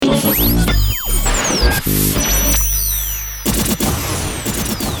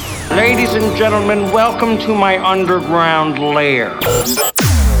Ladies and gentlemen, welcome to my underground lair.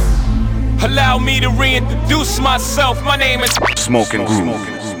 Allow me to reintroduce myself. My name is Smoking Groove.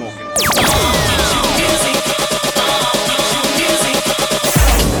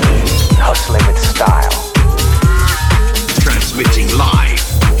 Hustling with style. Transmitting live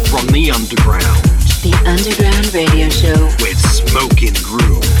from the underground. The Underground Radio Show with Smoking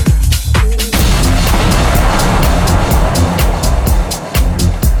Groove.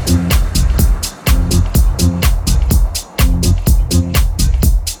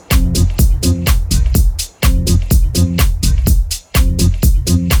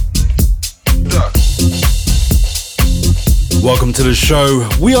 Welcome to the show.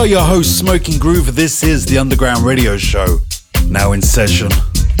 We are your hosts, Smoking Groove. This is the Underground Radio Show, now in session.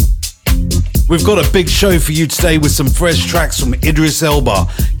 We've got a big show for you today with some fresh tracks from Idris Elba,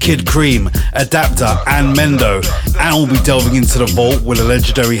 Kid Cream, Adapter and Mendo. And we'll be delving into the vault with a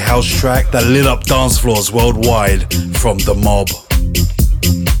legendary house track that lit up dance floors worldwide from The Mob.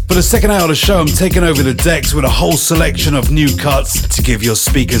 For the second hour of the show, I'm taking over the decks with a whole selection of new cuts to give your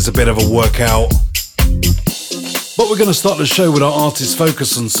speakers a bit of a workout. But we're going to start the show with our artist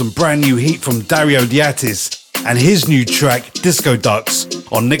focus on some brand new heat from Dario Diatis and his new track, Disco Ducks,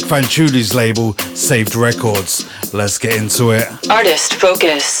 on Nick Fanciulli's label, Saved Records. Let's get into it. Artist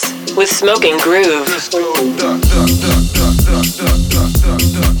Focus with Smoking Groove.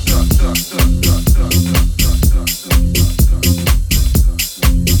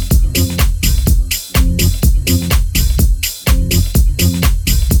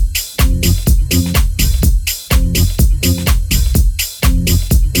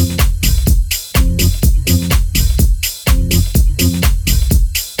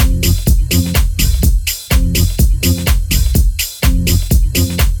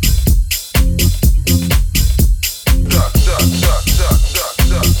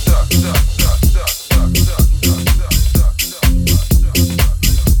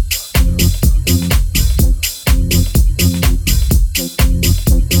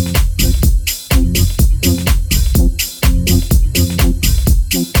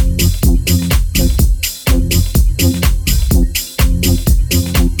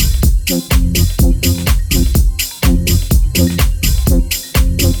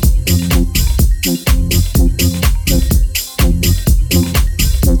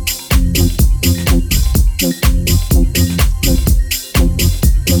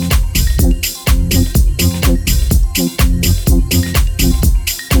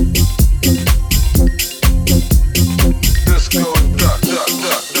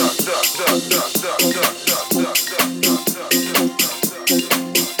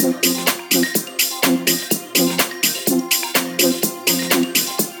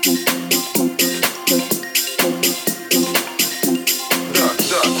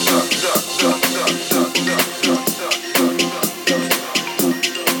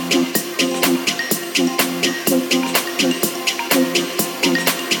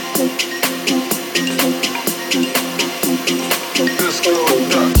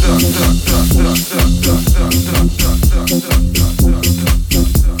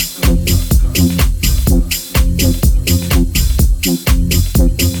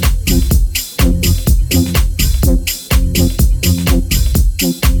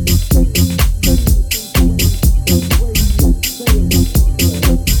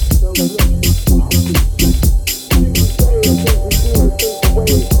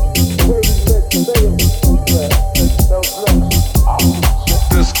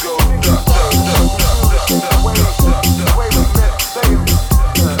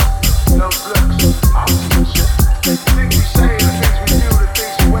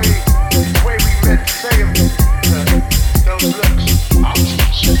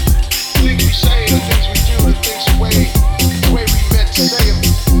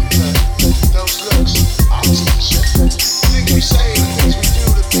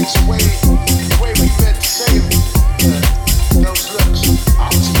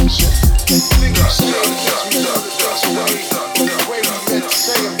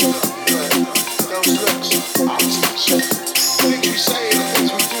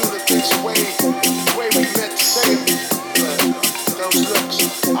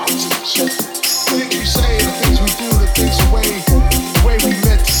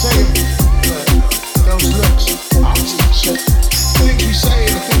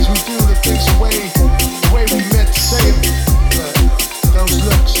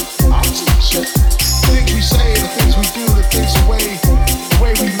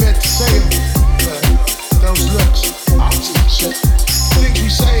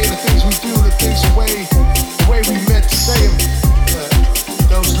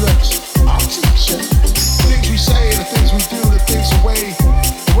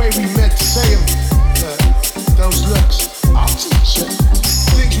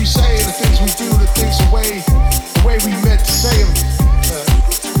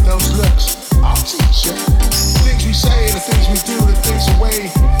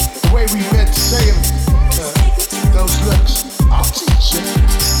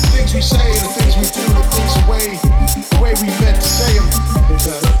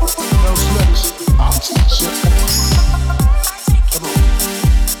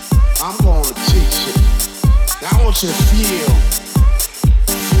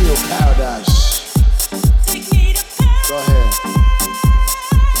 Paradise. Go ahead.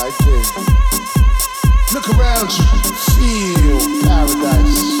 Right there. Look around you. Feel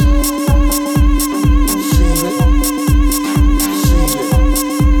paradise. Feel it. Feel it.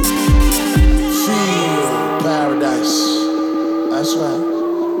 Feel paradise. That's right.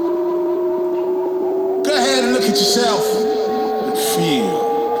 Go ahead and look at yourself and feel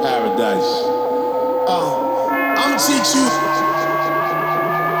paradise. I'm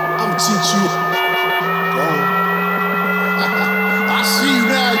teach you. Go on. I see you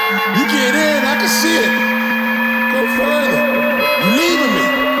now. You get in, I can see it. Go further. You leaving me,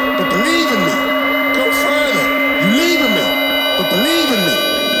 but believe in me. Go further. You leaving me, but believe in me.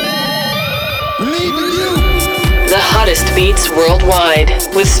 Believe in you. The hottest beats worldwide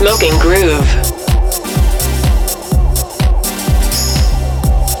with Smoking Groove.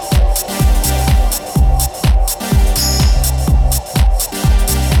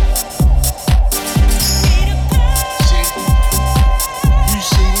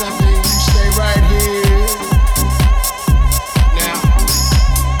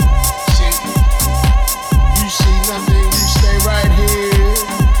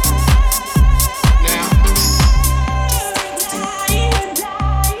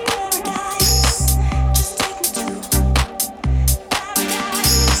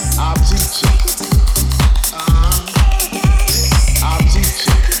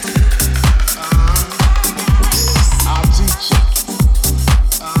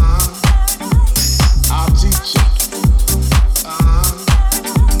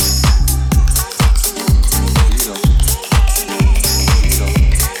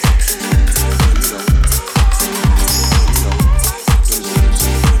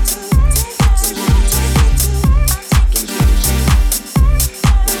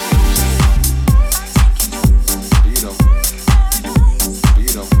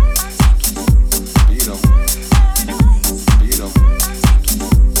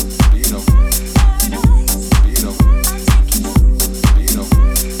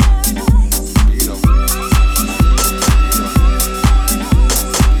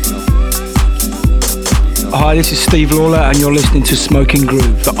 Hi, this is Steve Lawler and you're listening to Smoking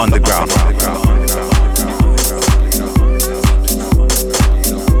Groove. The Underground.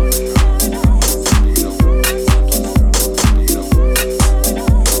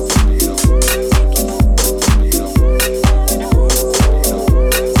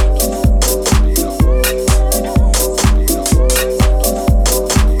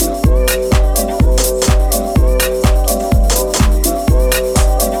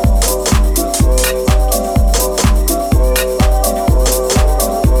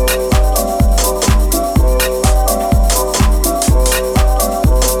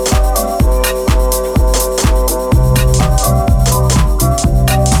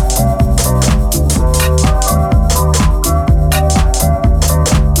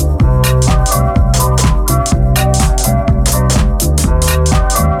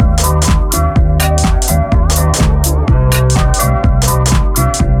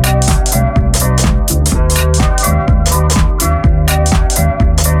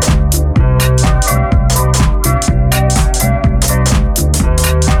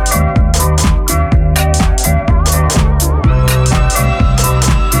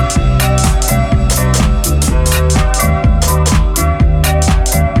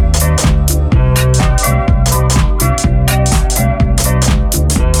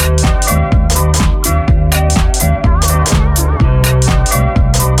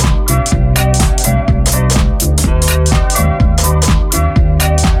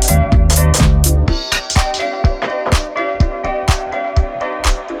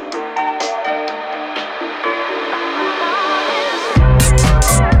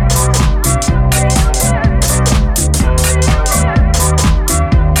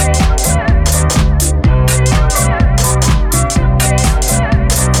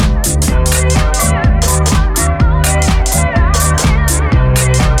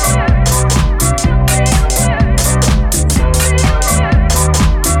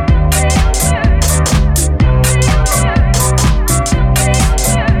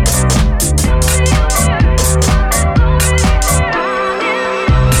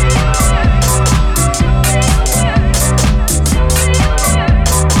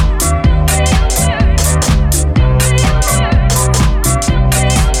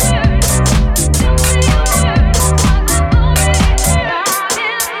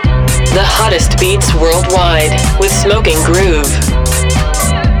 hottest beats worldwide with Smoking Groove.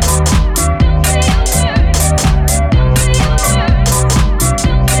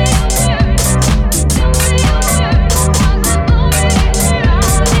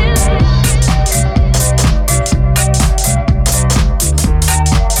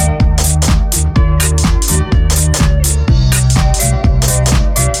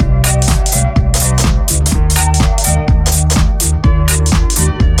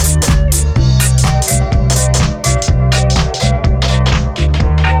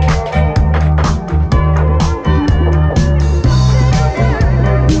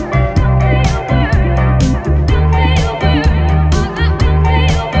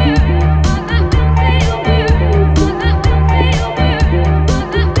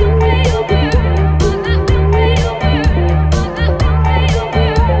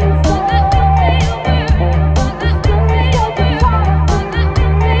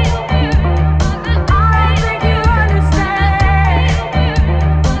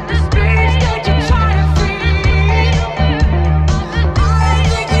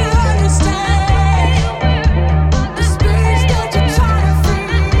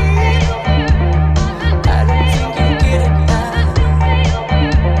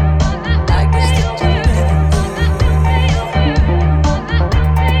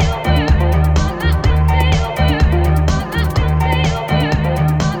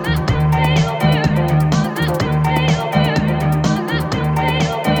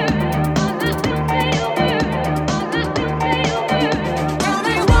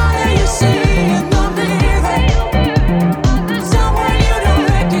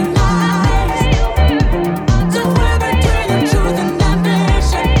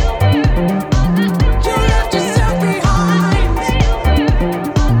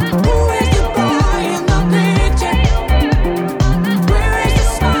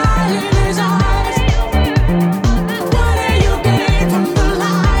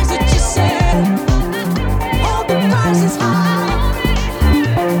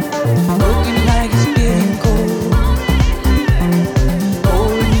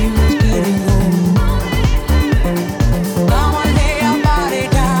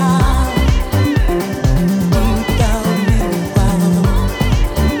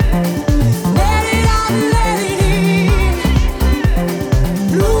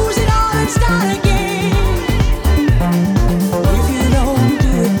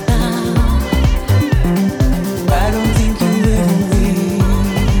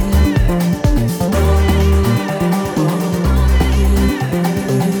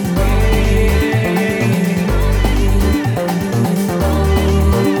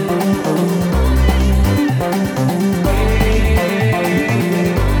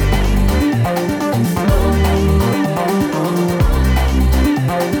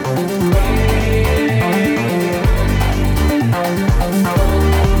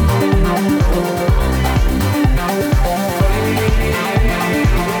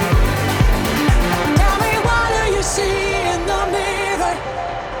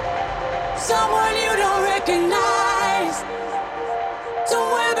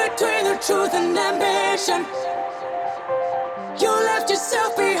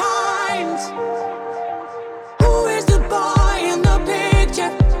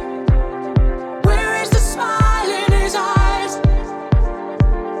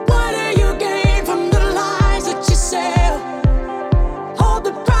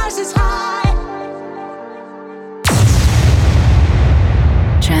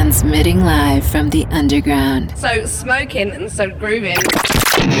 Transmitting live from the underground. So smoking and so grooving.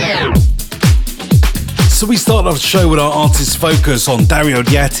 So we start off the show with our artist focus on Dario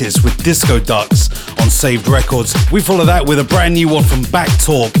Diatis with Disco Ducks on Saved Records. We follow that with a brand new one from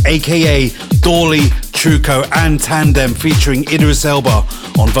Backtalk, aka Dorley, Truco and Tandem featuring Idris Elba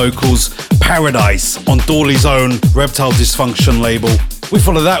on vocals, Paradise on Dorley's own Reptile Dysfunction label. We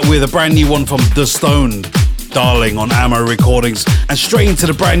follow that with a brand new one from The Stoned, Darling on Ammo Recordings, and straight into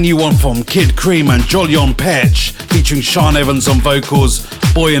the brand new one from Kid Cream and Jolion Petch featuring Sean Evans on vocals,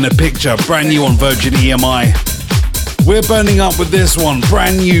 Boy in a Picture, brand new on Virgin EMI. We're burning up with this one,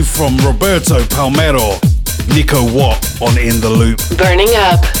 brand new from Roberto Palmero, Nico Watt on In the Loop. Burning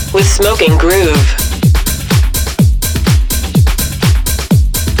up with Smoking Groove.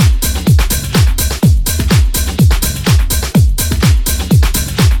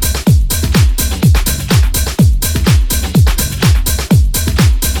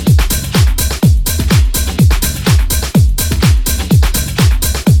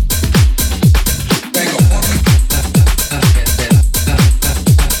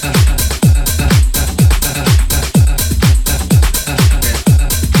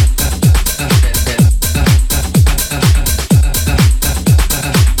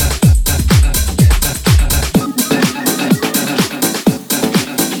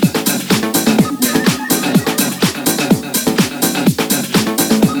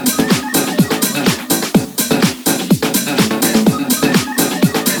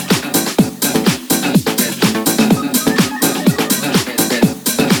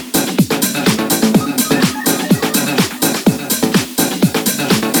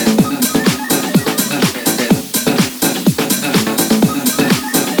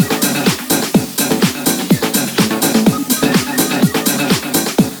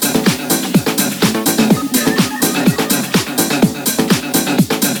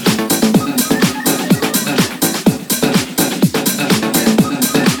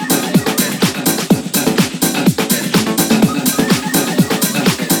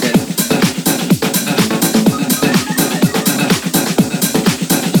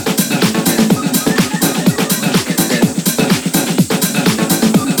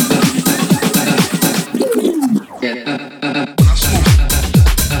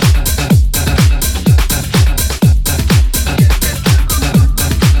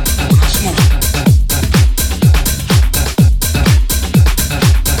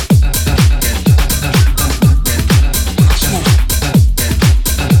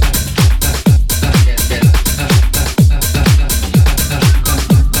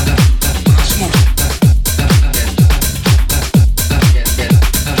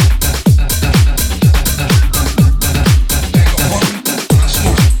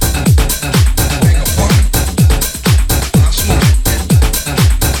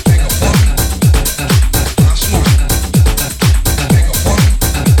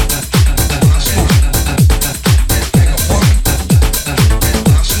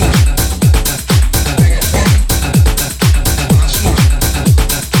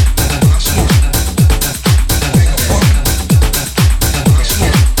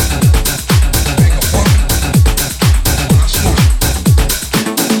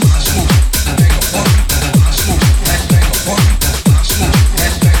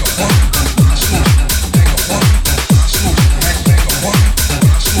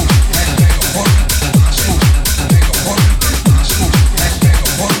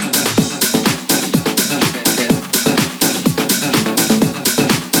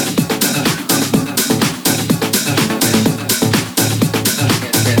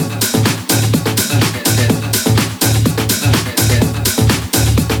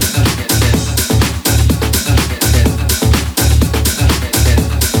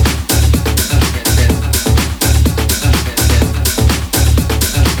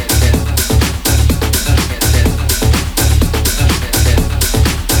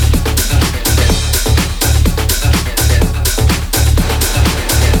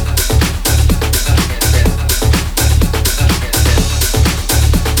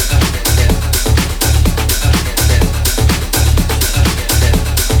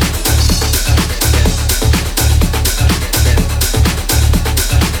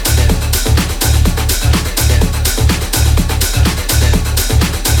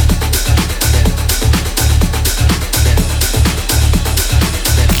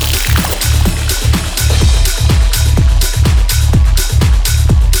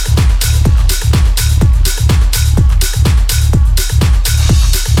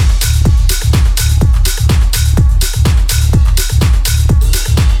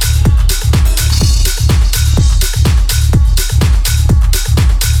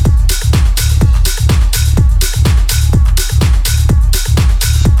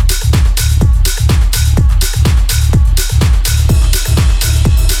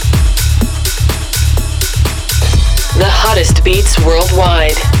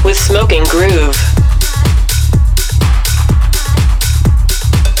 worldwide with Smoking Groove.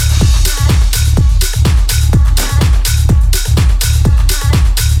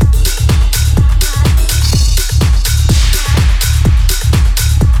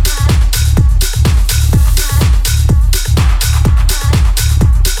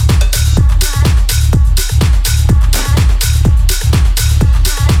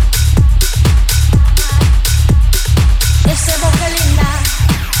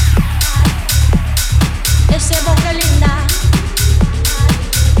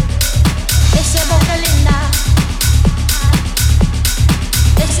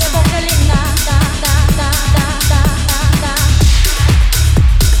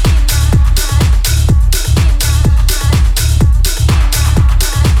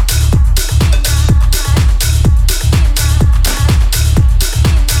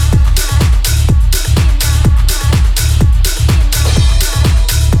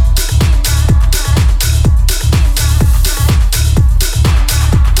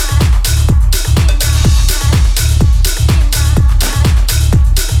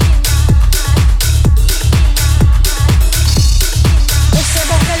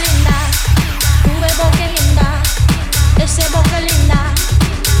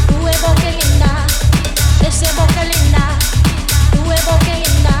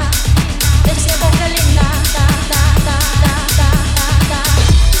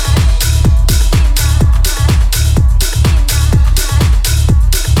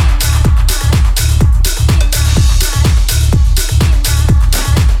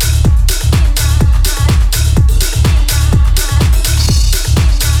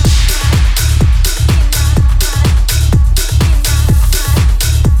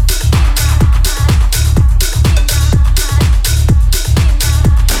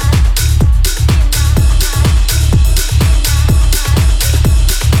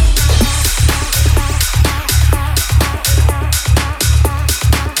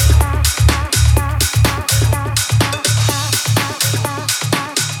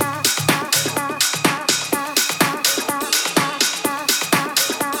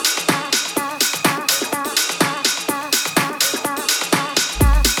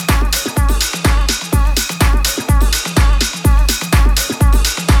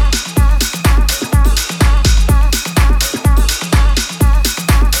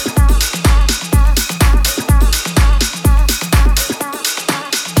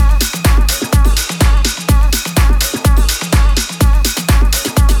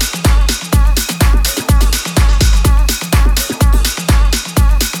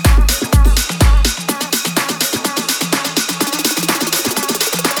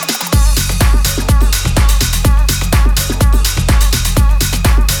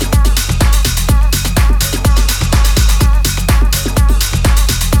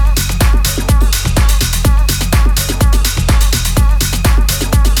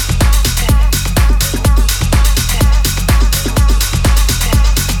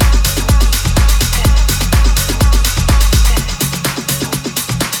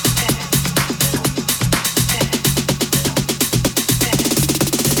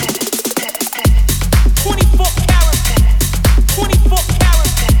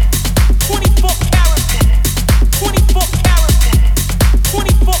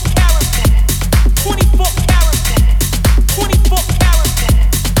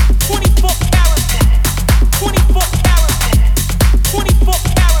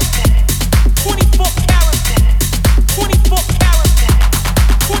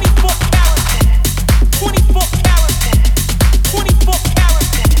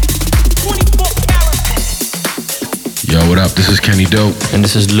 Kenny Dope. And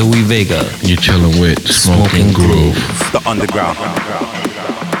this is Louis Vega. You're chilling with Smoking Groove. The Underground.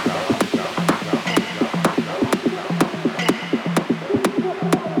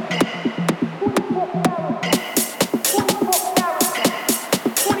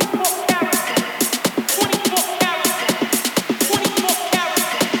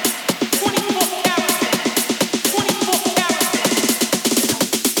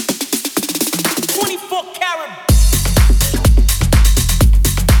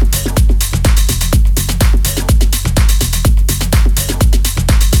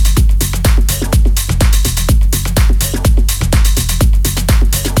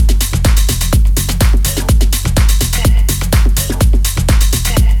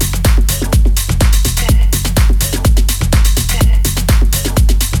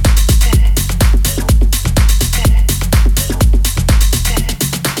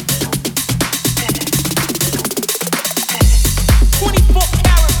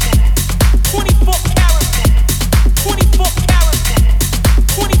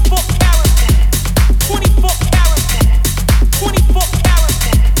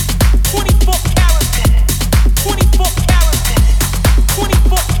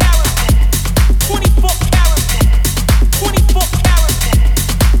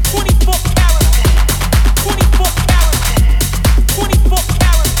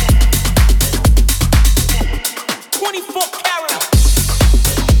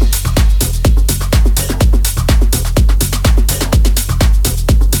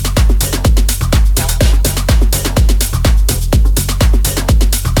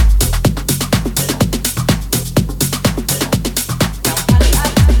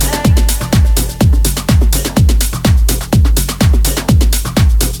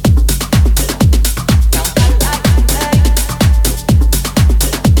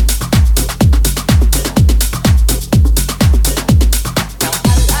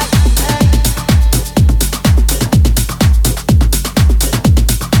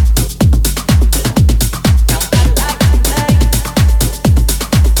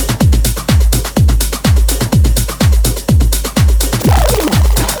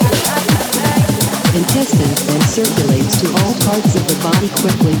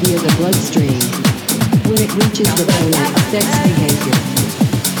 quickly via the bloodstream. When it reaches the brain, it affects behavior.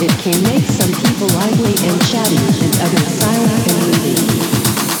 It can make some people lively and chatty and others silent and moody.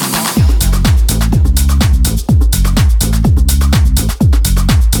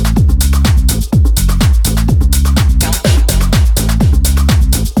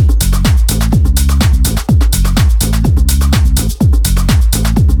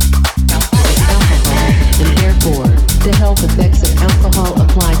 The health effects of alcohol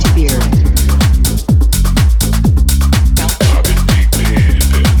apply to beer.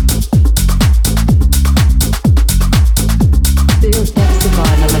 Beer affects the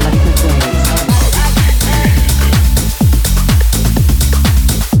body in different ways.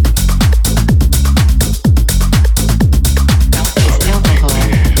 It's alcohol,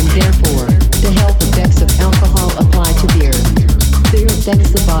 and therefore, the health effects of alcohol apply to beer. Beer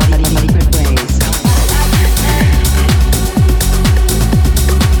affects the body in different ways.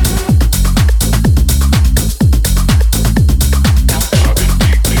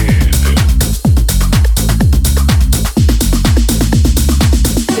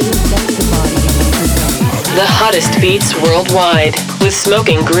 The hottest beats worldwide with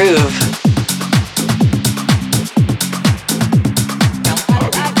Smoking Groove.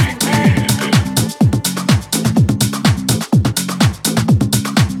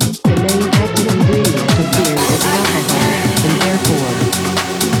 The main active ingredient of beer is alcohol, and therefore,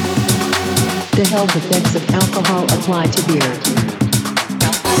 the health effects of alcohol apply to beer.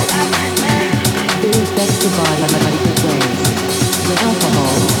 Beer affects the body in different ways. The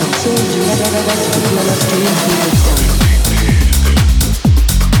alcohol absorbs directly to the bloodstream through the stomach.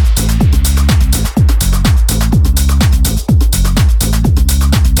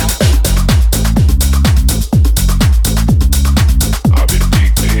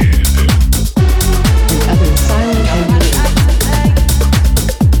 And others silent and muted.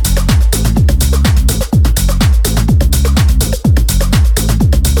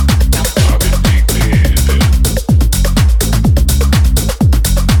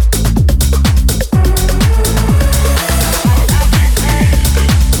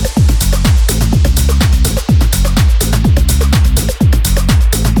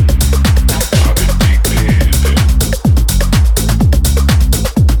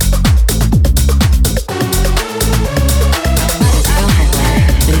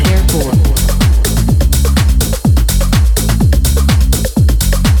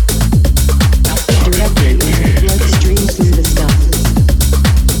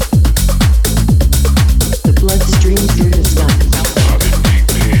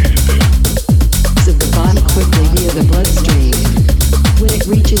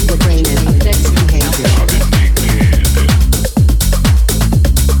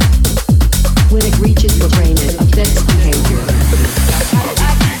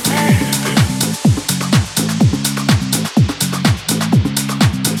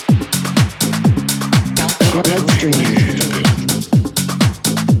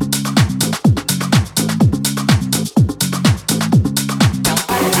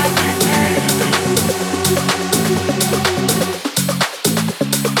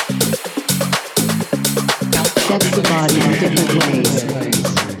 Affects the body in different ways.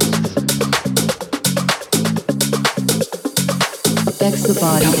 Affects the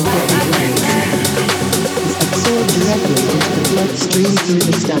body in different ways. Is absorbed directly into the bloodstream through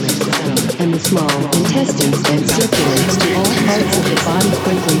the stomach and the small intestines and circulates to all parts of the body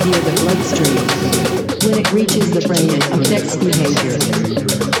quickly via the bloodstream. When it reaches the brain, it affects behavior.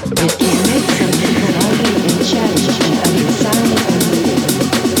 It can make some people lively and chatty and others silent and moody.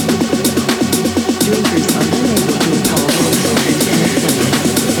 Drinkers are unable to recall their symptoms in a place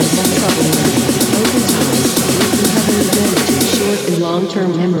and have trouble learning. Over time, it can heavily damage short and long-term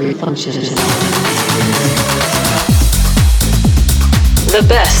memory functions. The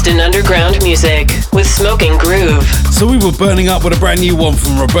best in underground music with Smoking Groove. So we were burning up with a brand new one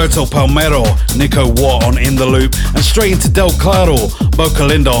from Roberto Palmero, Nico Watt on In The Loop, and straight into Del Claro, Boca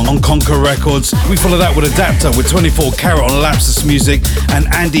Linda on Conquer Records. We followed that with Adapter with 24 Karat on Lapsus Music, and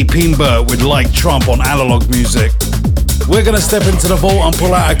Andy Peenbert with Like Trump on Analog Music. We're gonna step into the vault and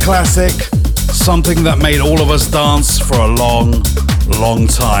pull out a classic, something that made all of us dance for a long, long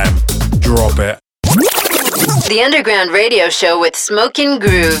time. Drop it. The Underground Radio Show with Smoking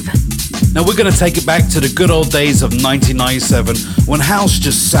Groove. Now we're going to take it back to the good old days of 1997 when house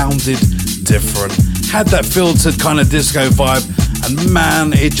just sounded different. Had that filtered kind of disco vibe, and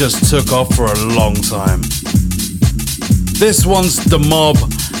man, it just took off for a long time. This one's The Mob,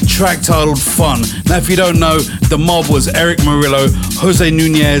 track titled Fun. Now if you don't know, The Mob was Eric Murillo, Jose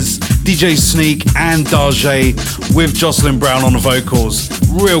Nunez, DJ Sneak and Darjay with Jocelyn Brown on the vocals.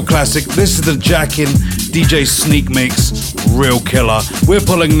 Real classic. This is the Jackin DJ Sneak mix. Real killer. We're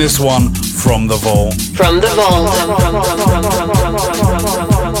pulling this one from the vault. From the vault.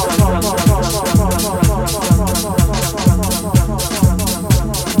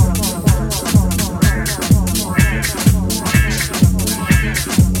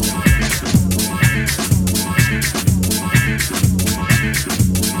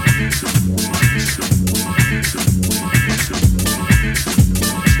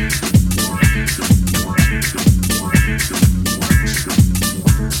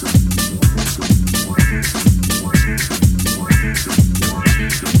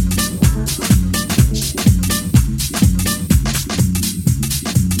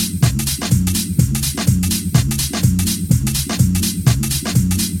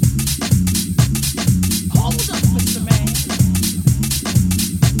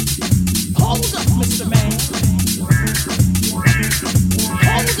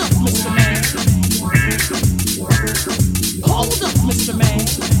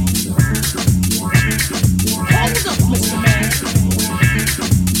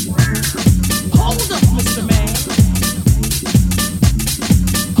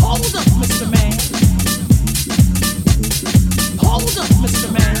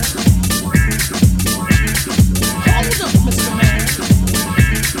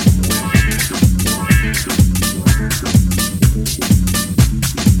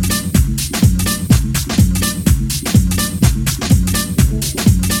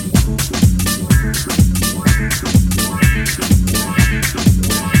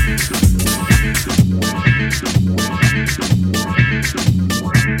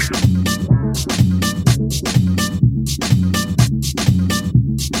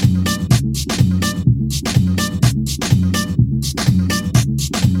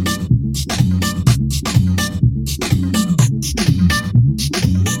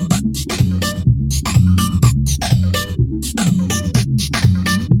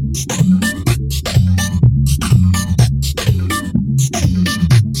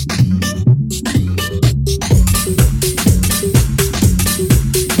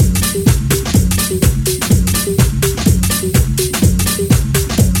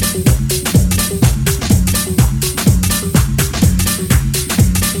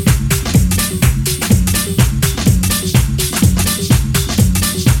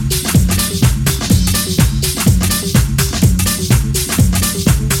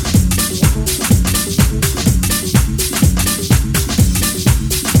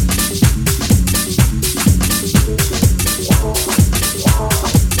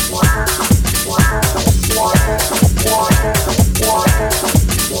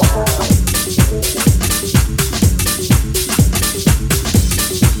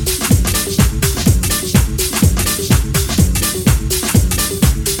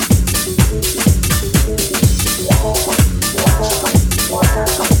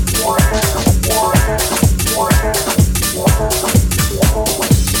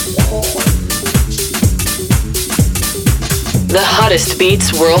 The hottest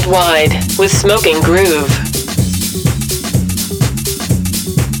beats worldwide with Smoking Groove.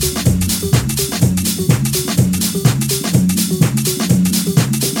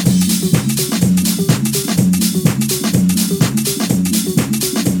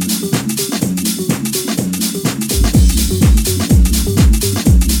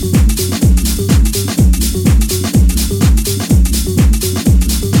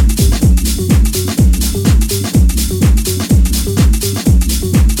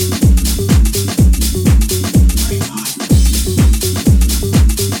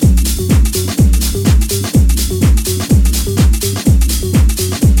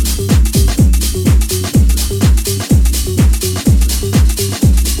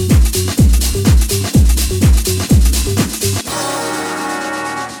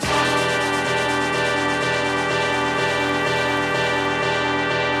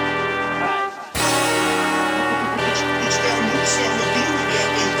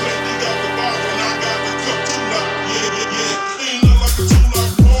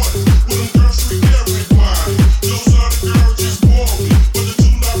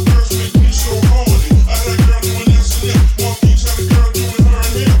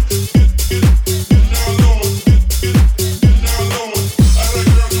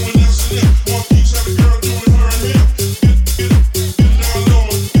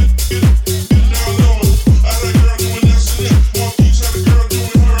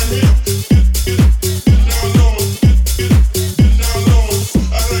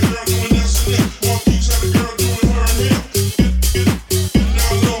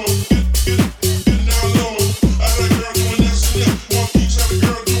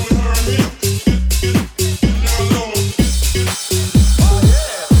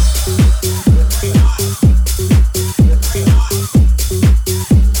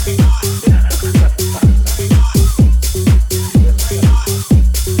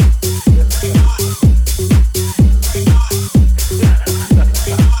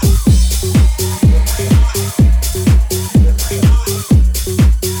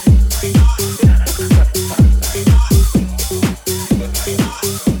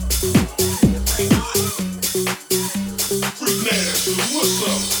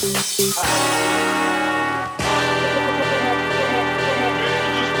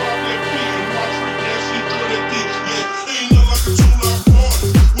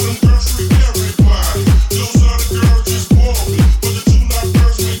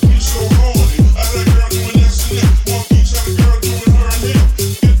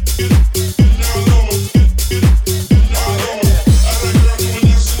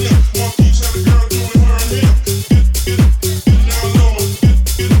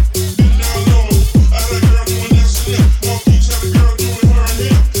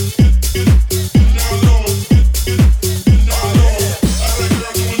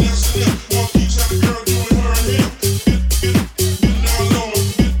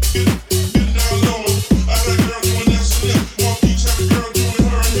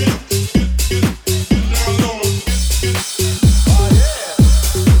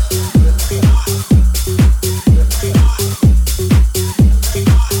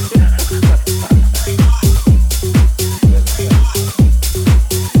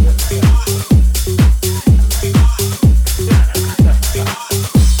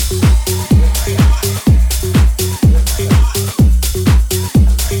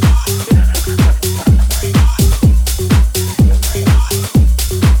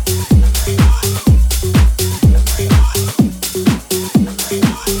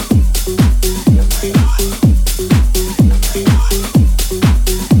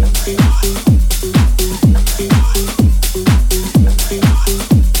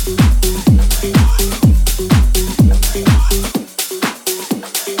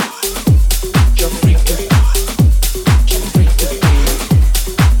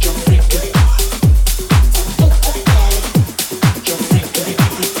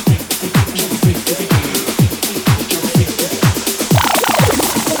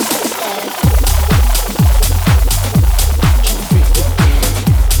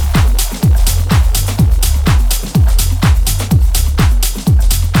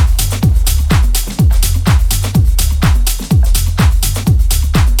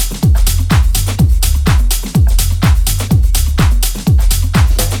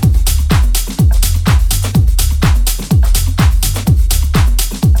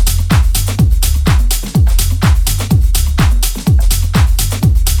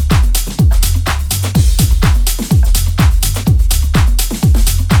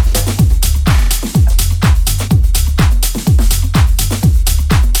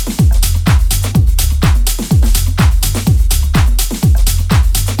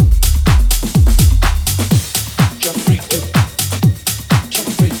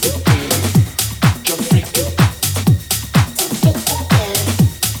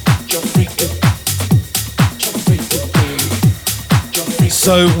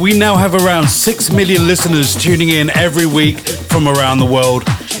 So we now have around 6 million listeners tuning in every week from around the world.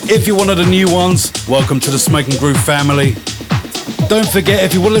 If you're one of the new ones, welcome to the Smoking Groove family. Don't forget,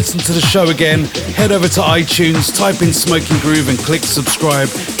 if you want to listen to the show again, head over to iTunes, type in Smoking Groove and click subscribe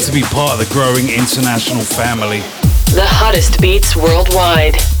to be part of the growing international family. The hottest beats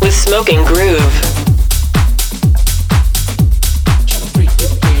worldwide with Smoking Groove.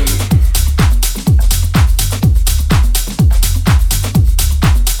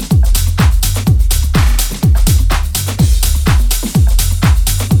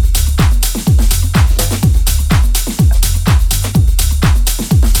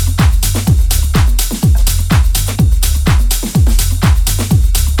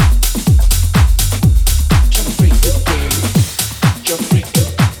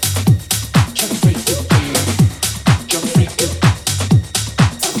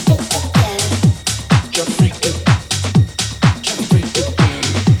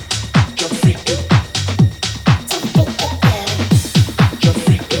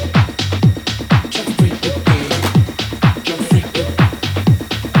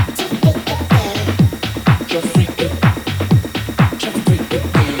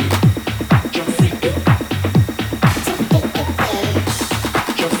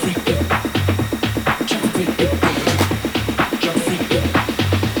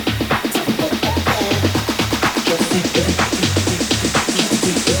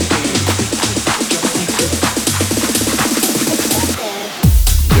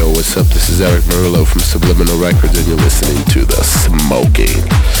 Eric Murillo from Subliminal Records, and you're listening to The Smoking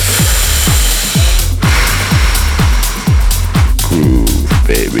Groove,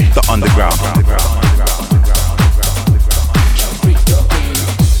 baby. The underground.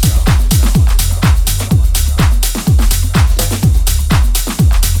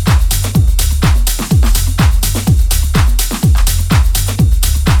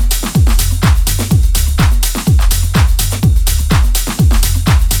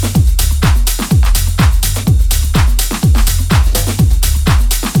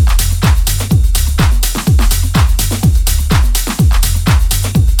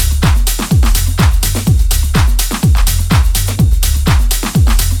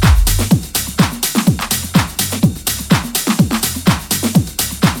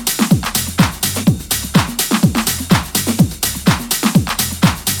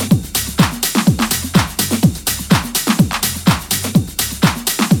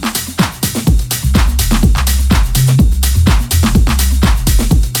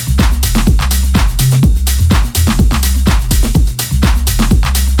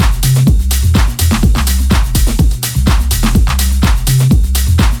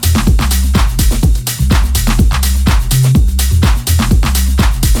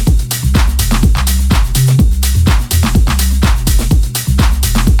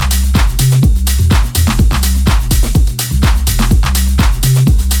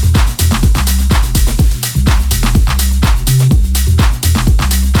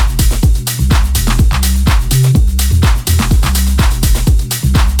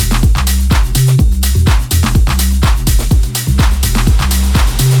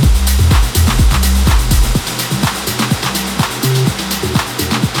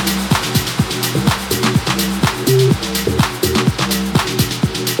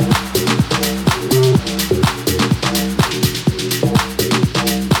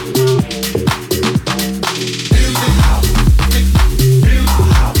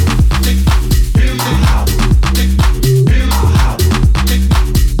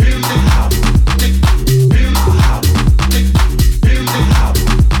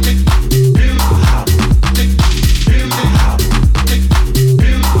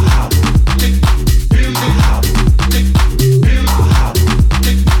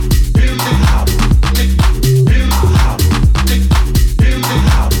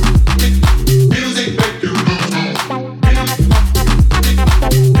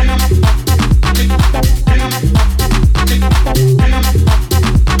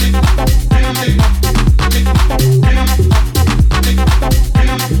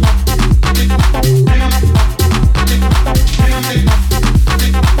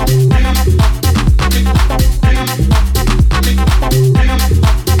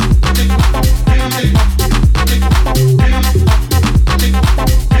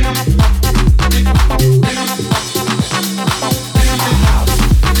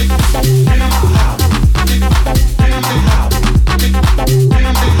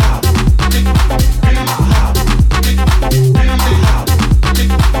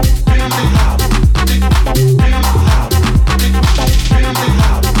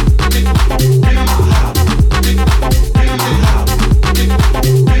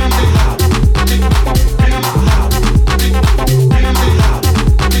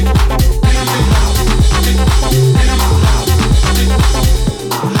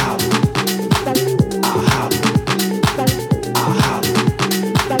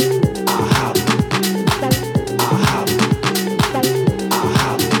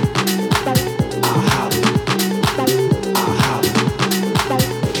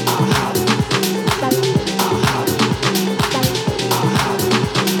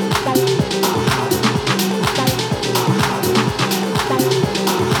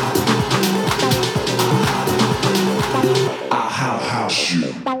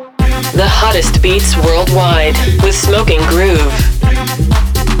 hottest beats worldwide with Smoking Groove.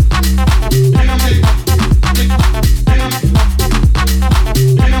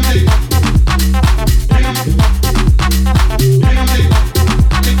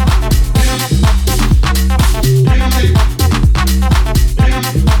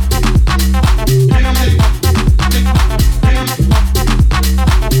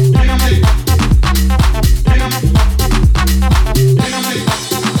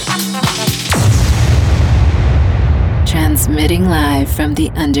 Transmitting live from the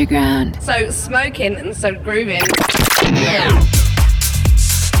underground. So smoking and so grooving.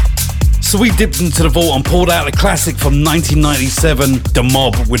 So we dipped into the vault and pulled out a classic from 1997, The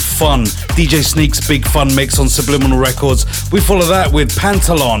Mob with Fun, DJ Sneak's Big Fun mix on Subliminal Records. We follow that with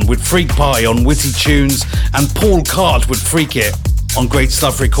Pantalon with Freak Party on Witty Tunes and Paul Cart with Freak It on Great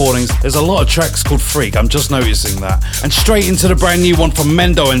Stuff Recordings. There's a lot of tracks called Freak, I'm just noticing that. And straight into the brand new one from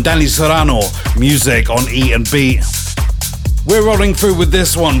Mendo and Danny Serrano, Music on E and B. We're rolling through with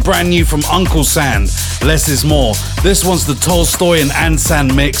this one, brand new from Uncle Sand, Less Is More. This one's the Tolstoy and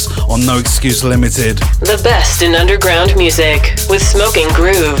Ansan mix on No Excuse Limited. The best in underground music with Smoking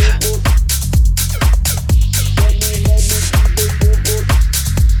Groove.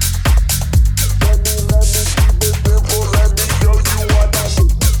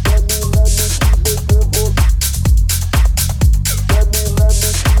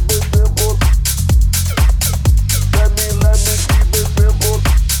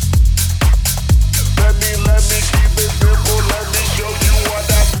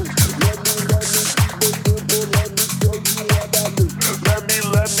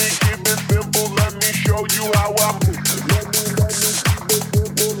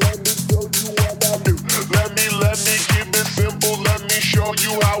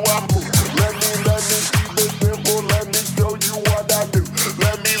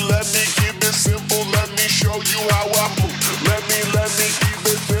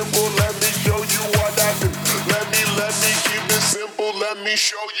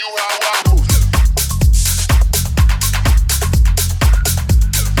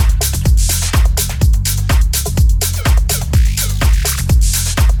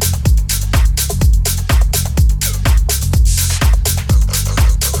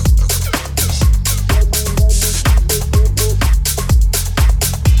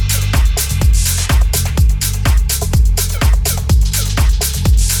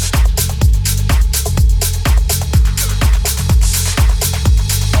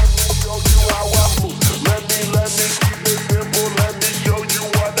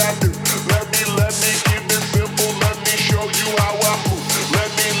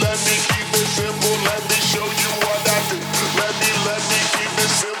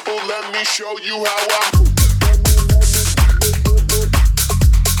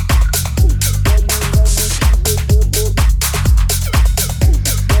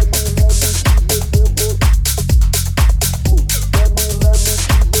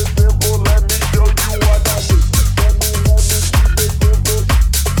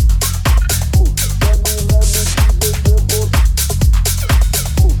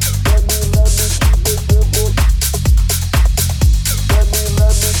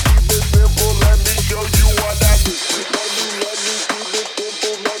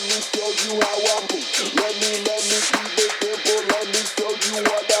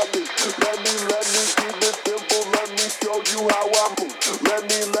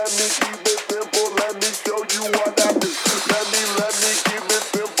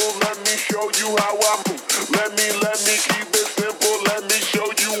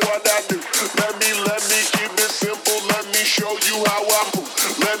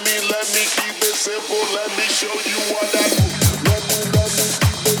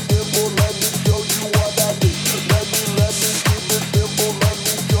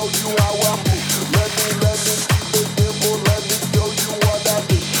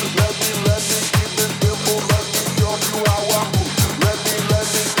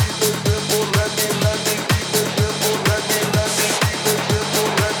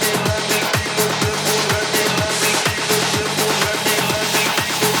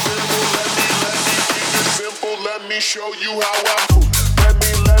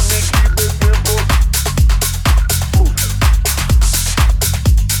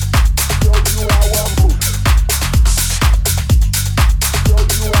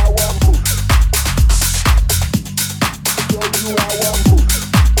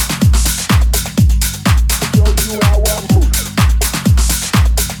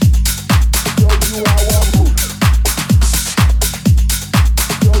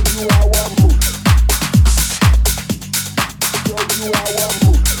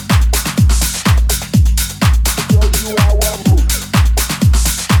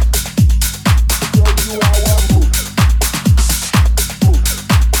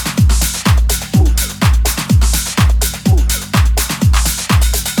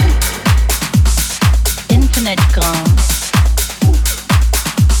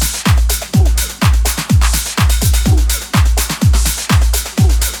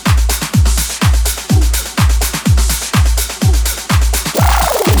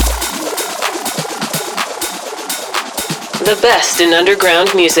 best in underground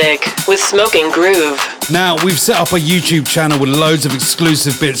music with Smoking Groove. Now, we've set up a YouTube channel with loads of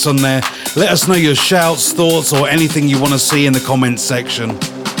exclusive bits on there. Let us know your shouts, thoughts, or anything you want to see in the comments section.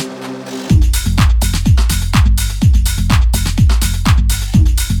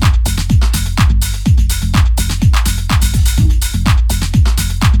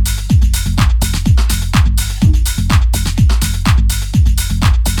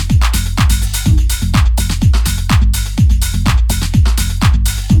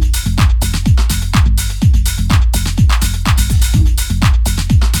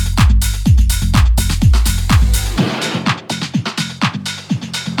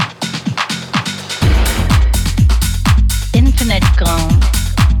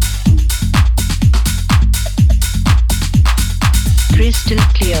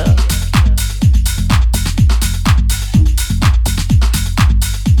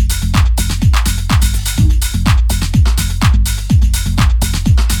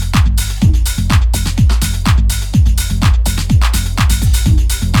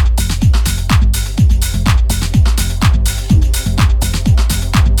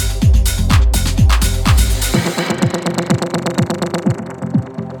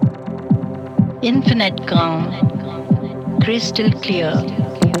 Infinite calm, crystal clear,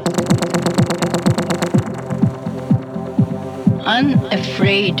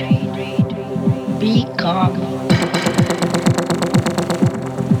 unafraid, be calm.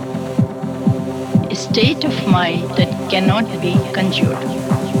 A state of mind that cannot be conjured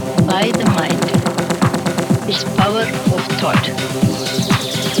by the mind is power of thought.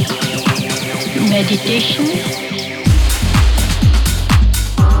 Meditation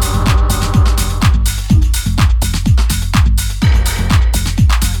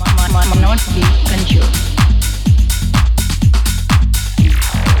cannot be conjured.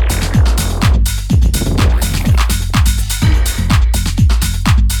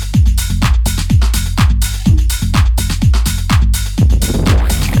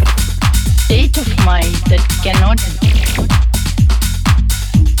 State of mind that cannot be.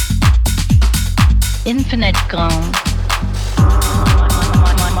 Infinite calm.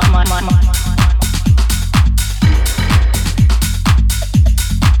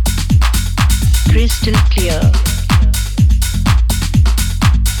 Crystal clear.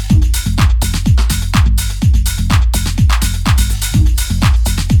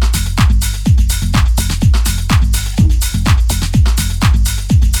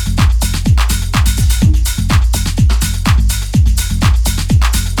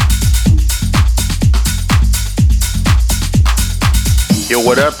 Yo,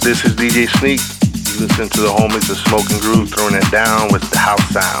 what up? This is DJ Sneak. You listen to the homies of Smoking Groove throwing it down with the house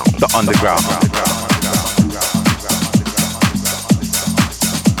sound. The underground.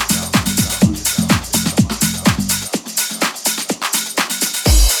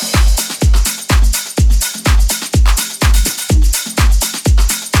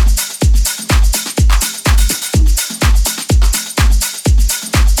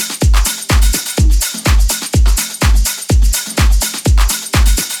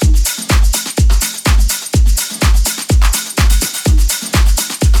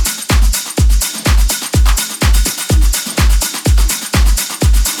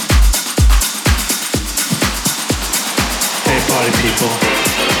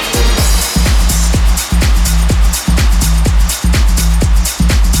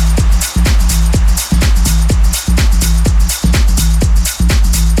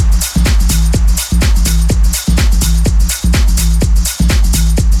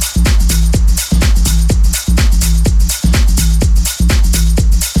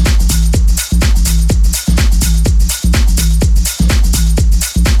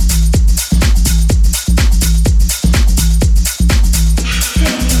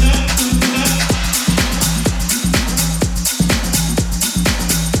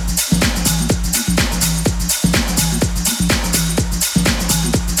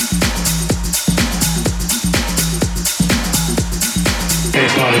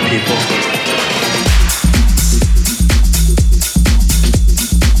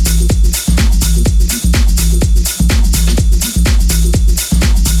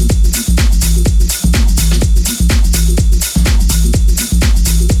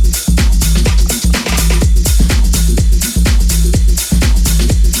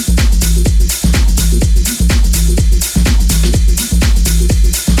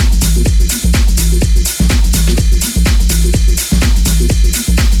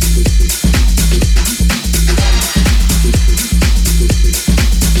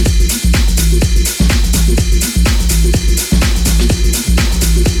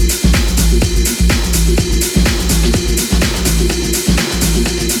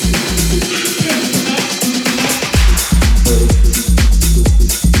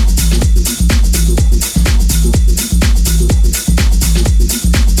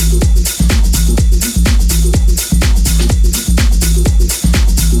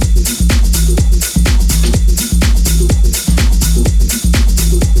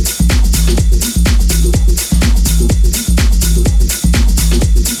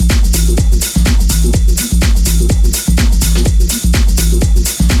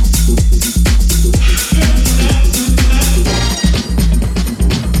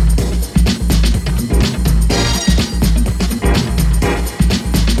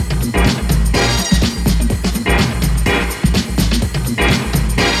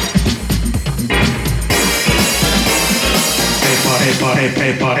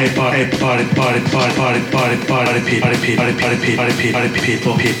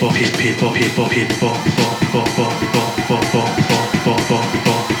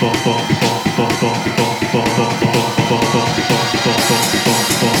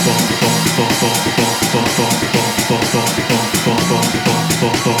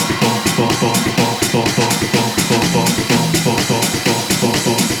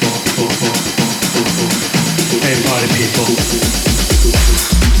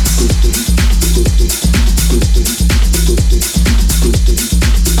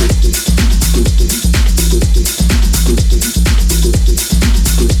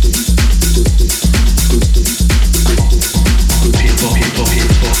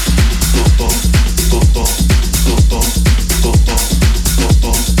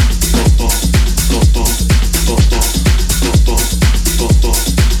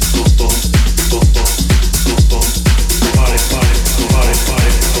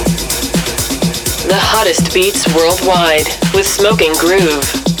 Hottest beats worldwide with Smoking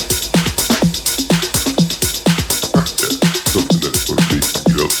Groove.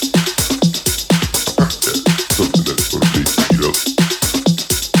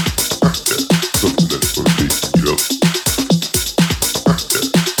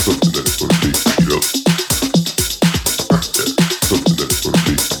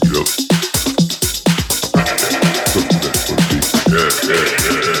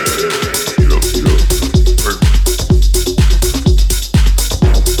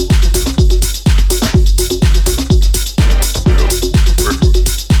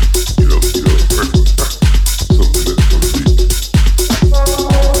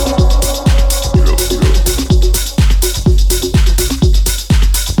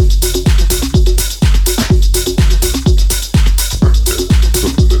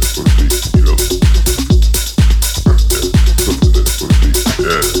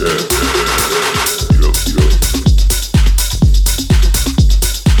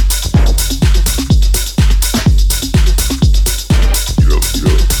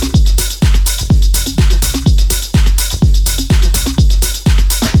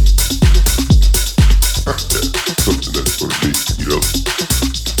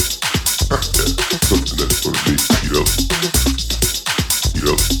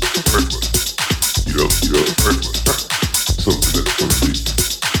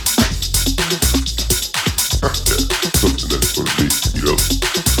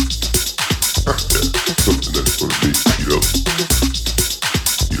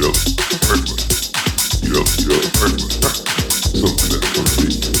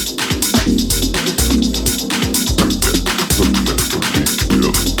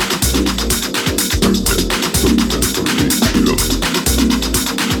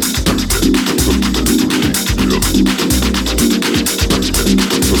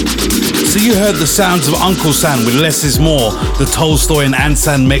 The sounds of Uncle San with Less Is More, the Tolstoy and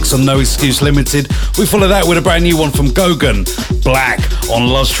Ansan mix on No Excuse Limited. We follow that with a brand new one from Gogan, Black on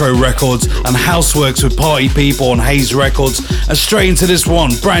Lustro Records, and Houseworks with Party People on Haze Records. And straight into this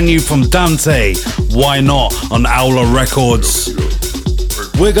one, brand new from Dante, Why Not on Aula Records.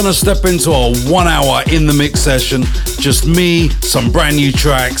 We're gonna step into a 1 hour in the mix session, just me, some brand new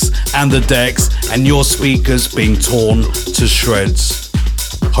tracks, and the decks, and your speakers being torn to shreds.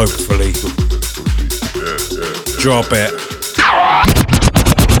 Hopefully. Drop it.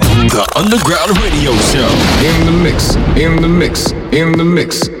 The Underground Radio Show. In the mix, in the mix, in the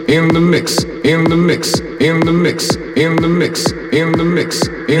mix, in the mix, in the mix, in the mix, in the mix, in the mix,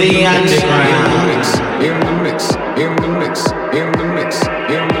 in the underground. In the mix, in the mix, in the mix, in the mix,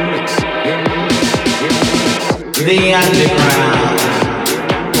 in the mix, the underground.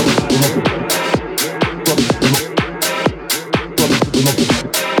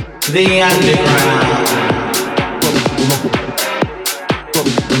 The underground.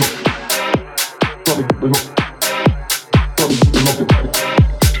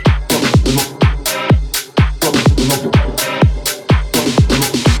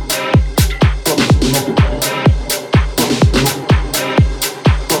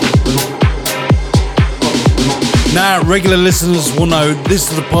 Now, regular listeners will know this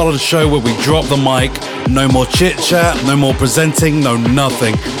is the part of the show where we drop the mic. No more chit chat, no more presenting, no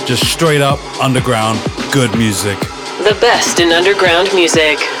nothing. Just straight up underground good music. The best in underground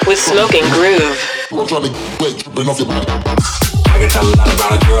music with Smoking Groove. I'm trying to get tripping off your body. I can tell a lot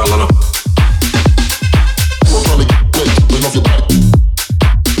about a girl on a. I'm trying to get tripping off your body.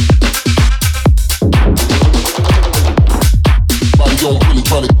 Body don't really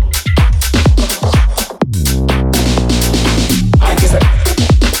funny. I guess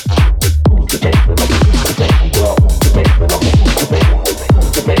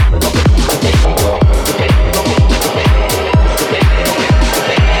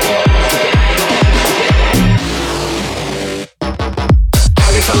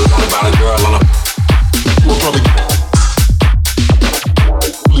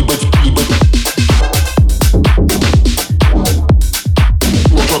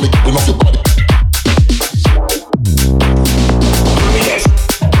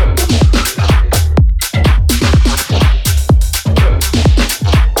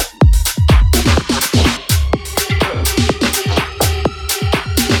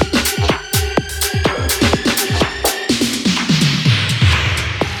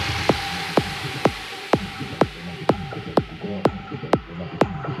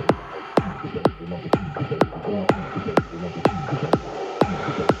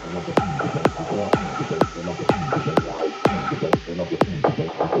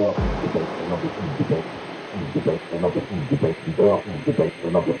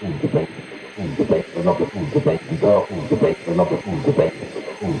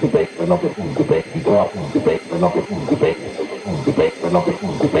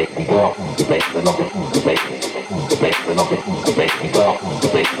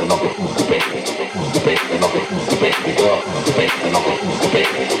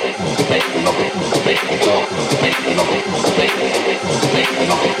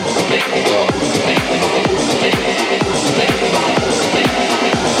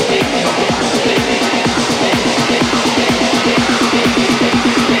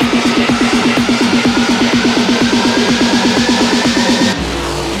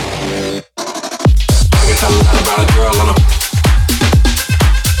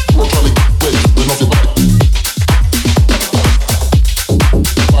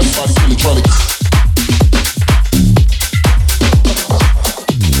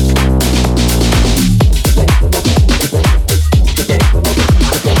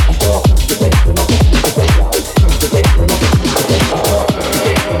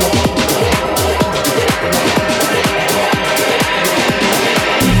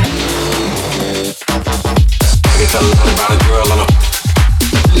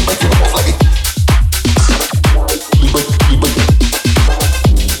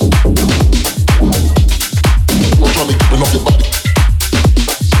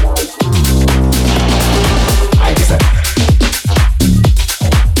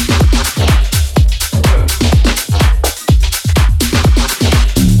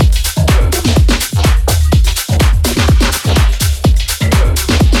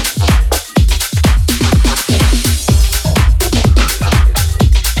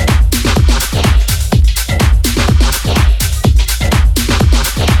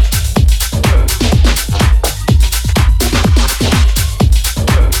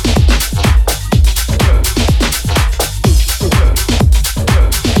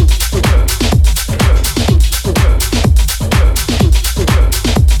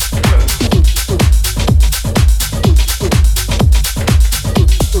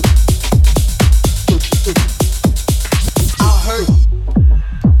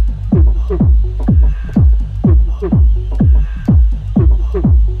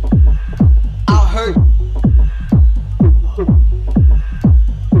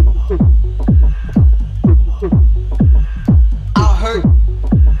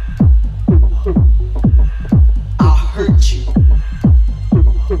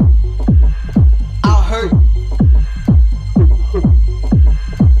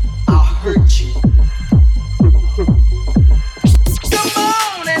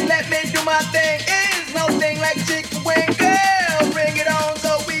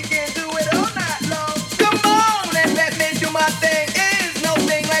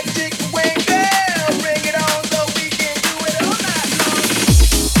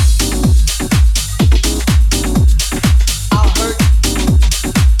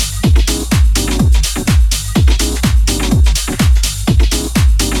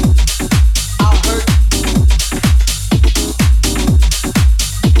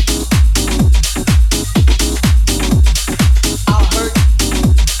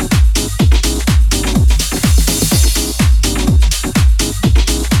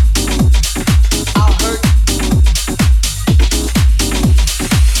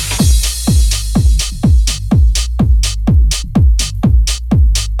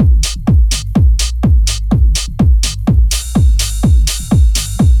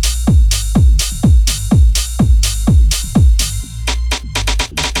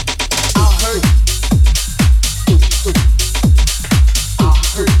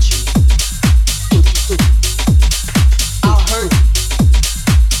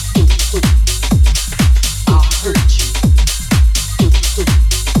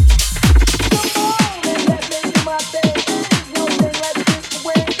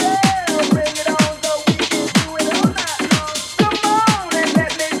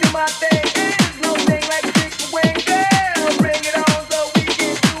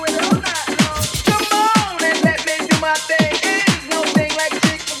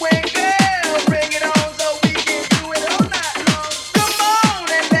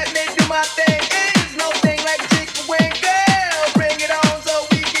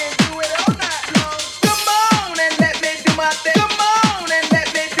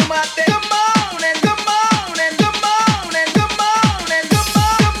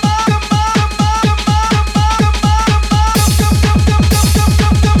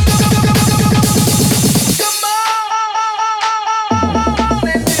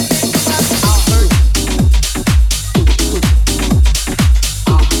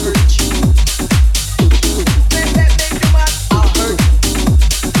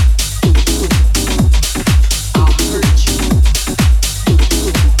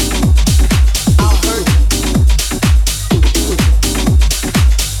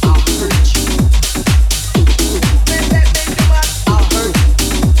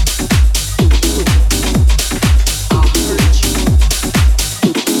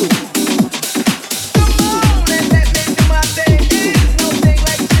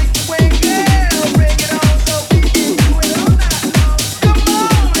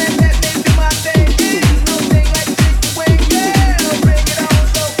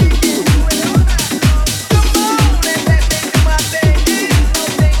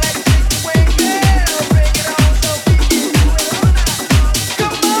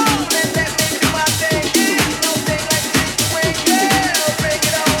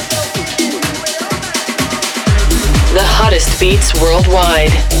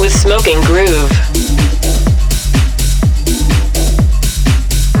worldwide with Smoking Groove.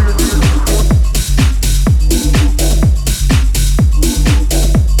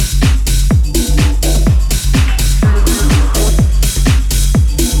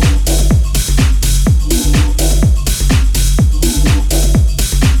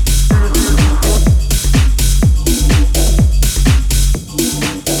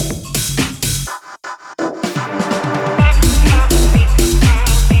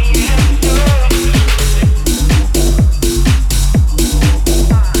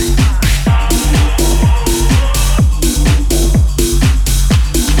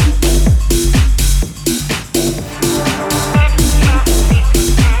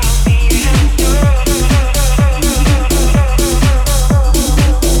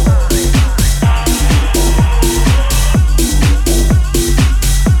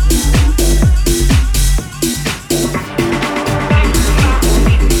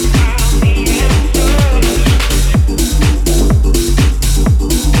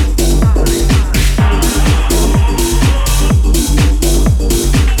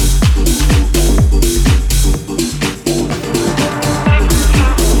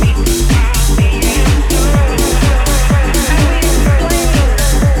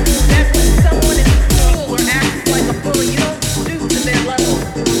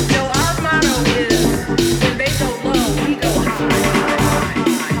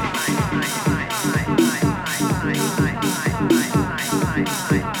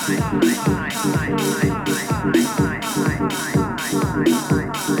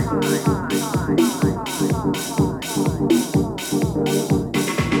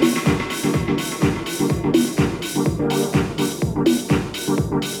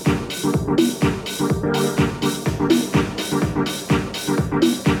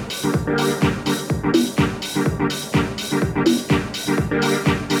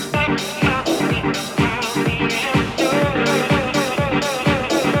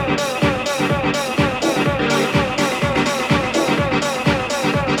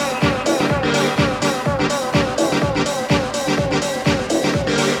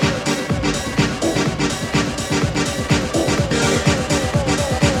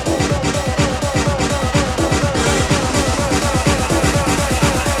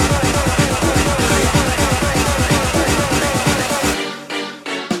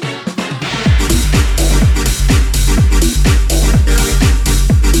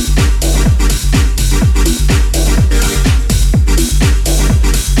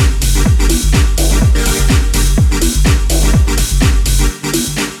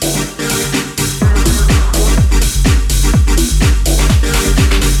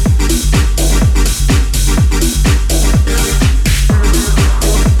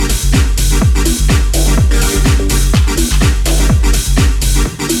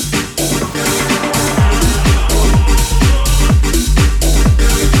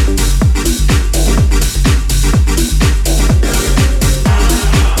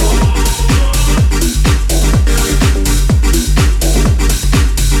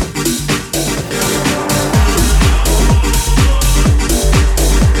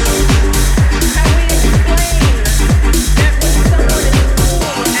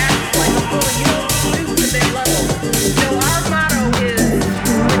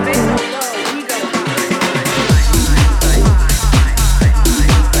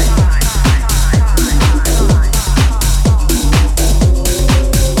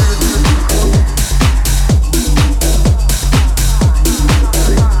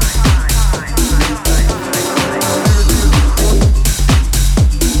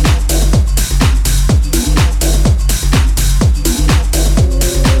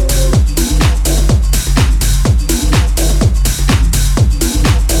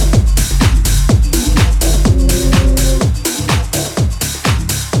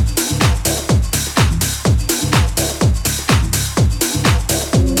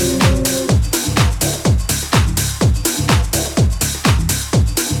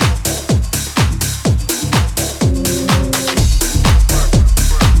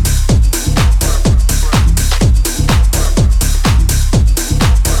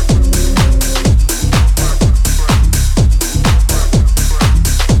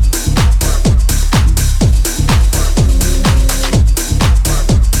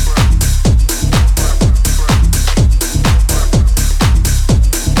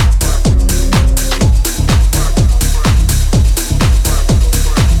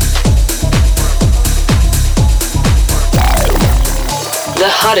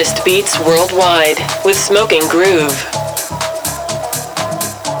 hottest beats worldwide with Smoking Groove.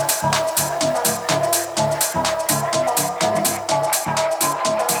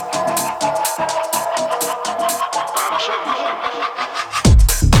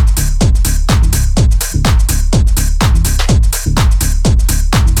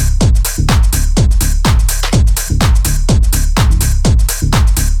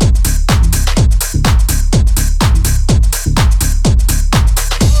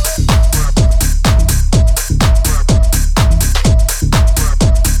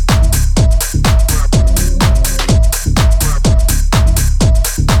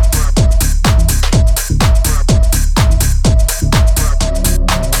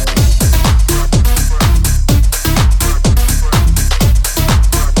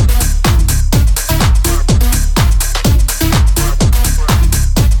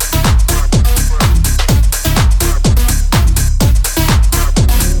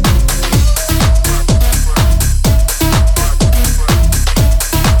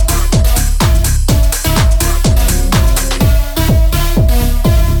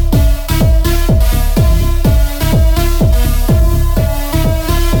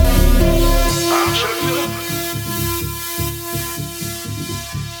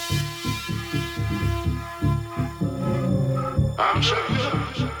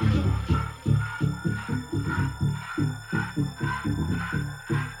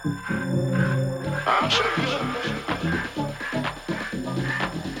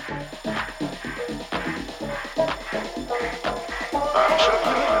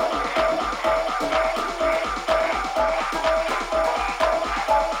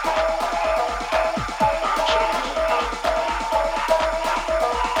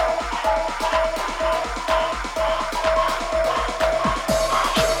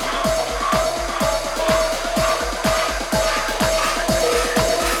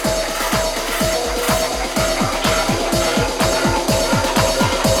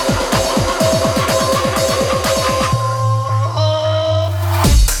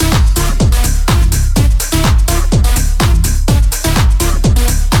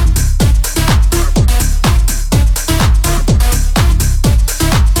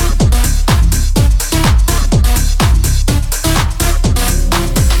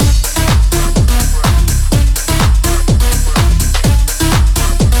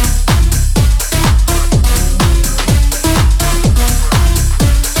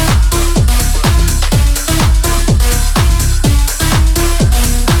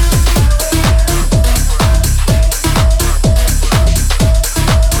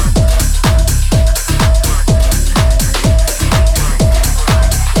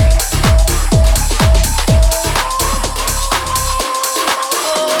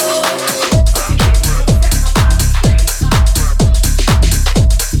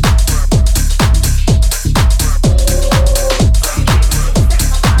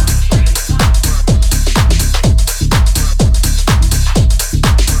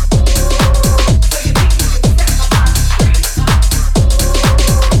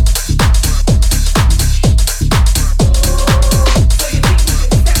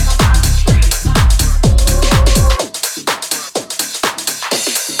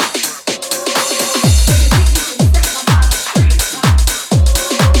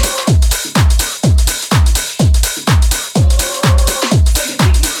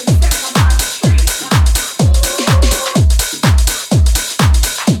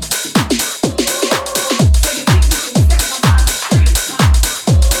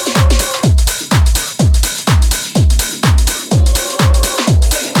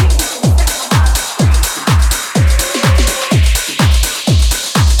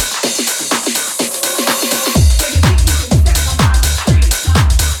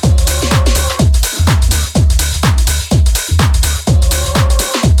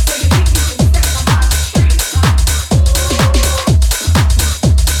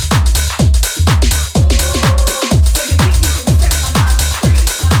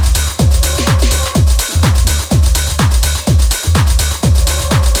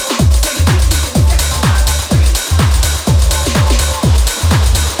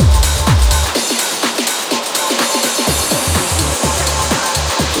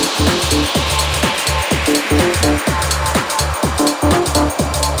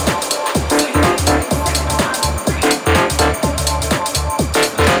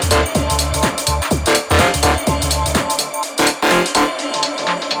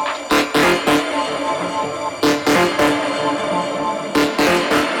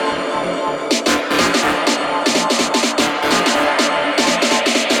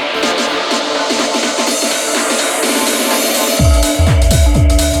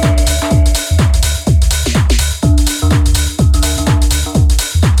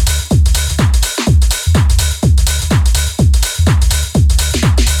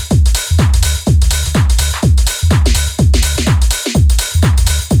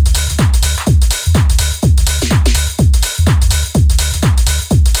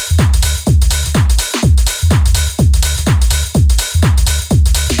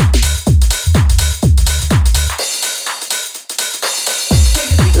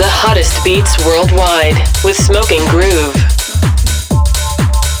 hottest beats worldwide with Smoking Groove.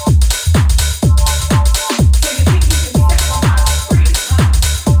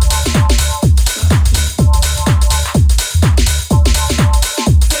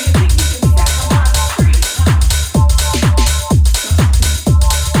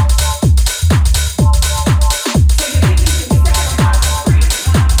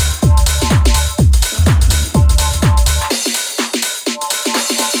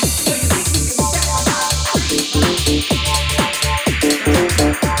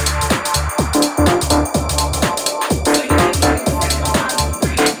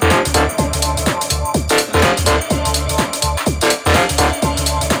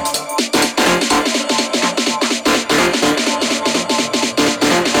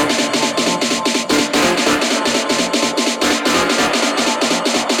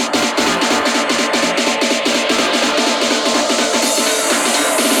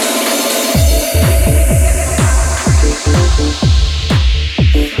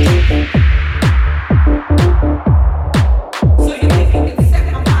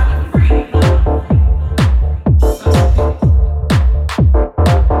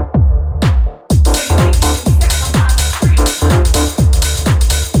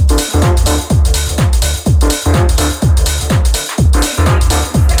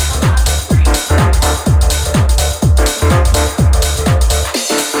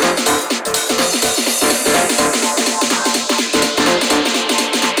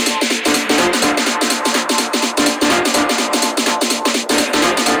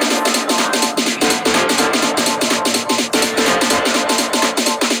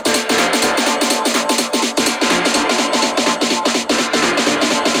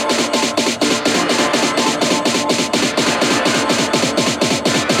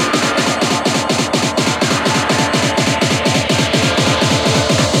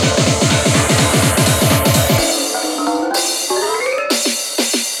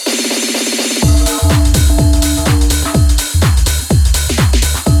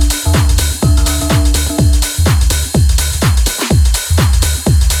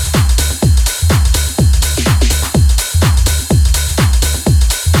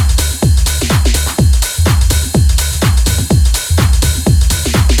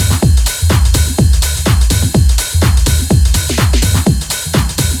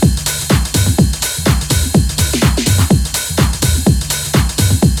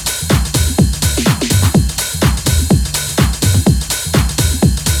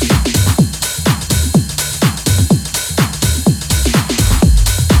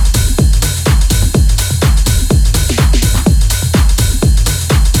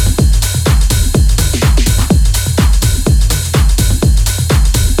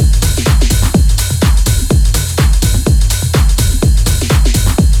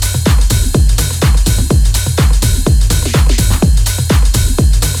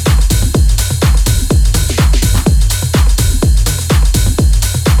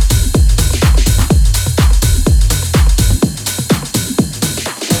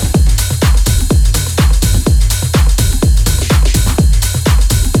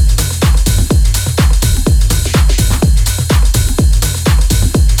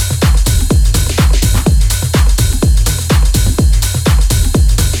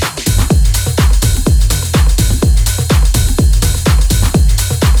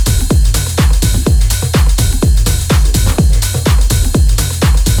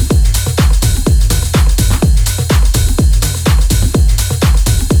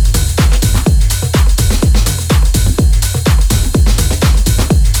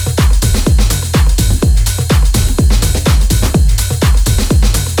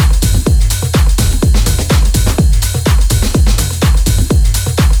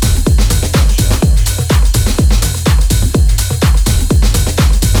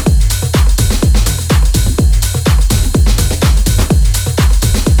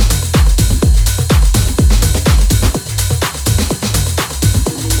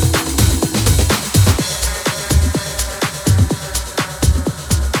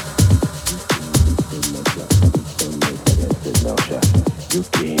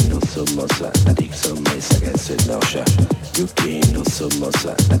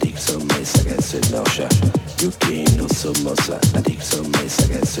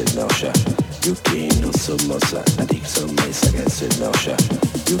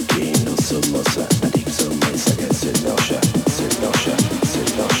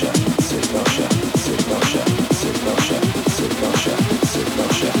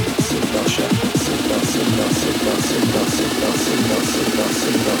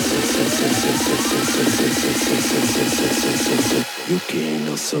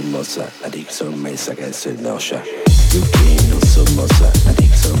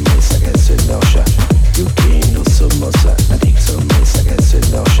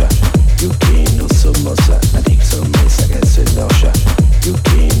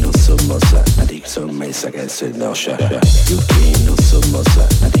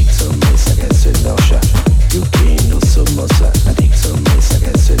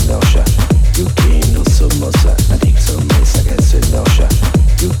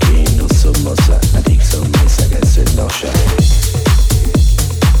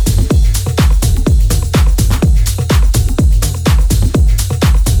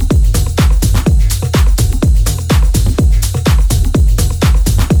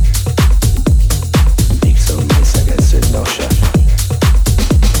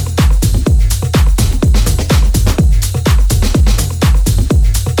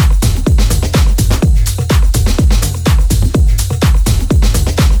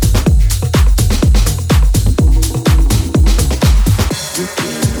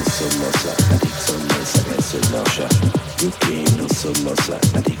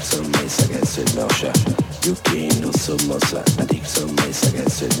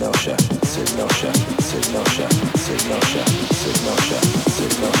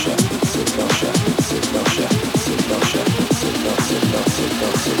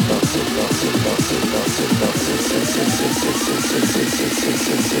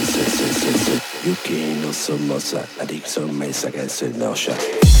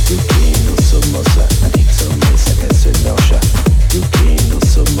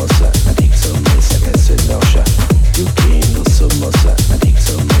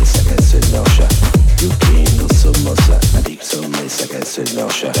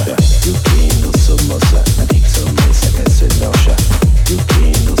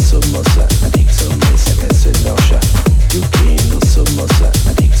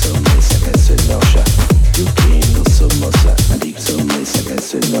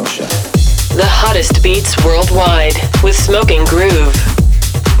 Smoking Groove.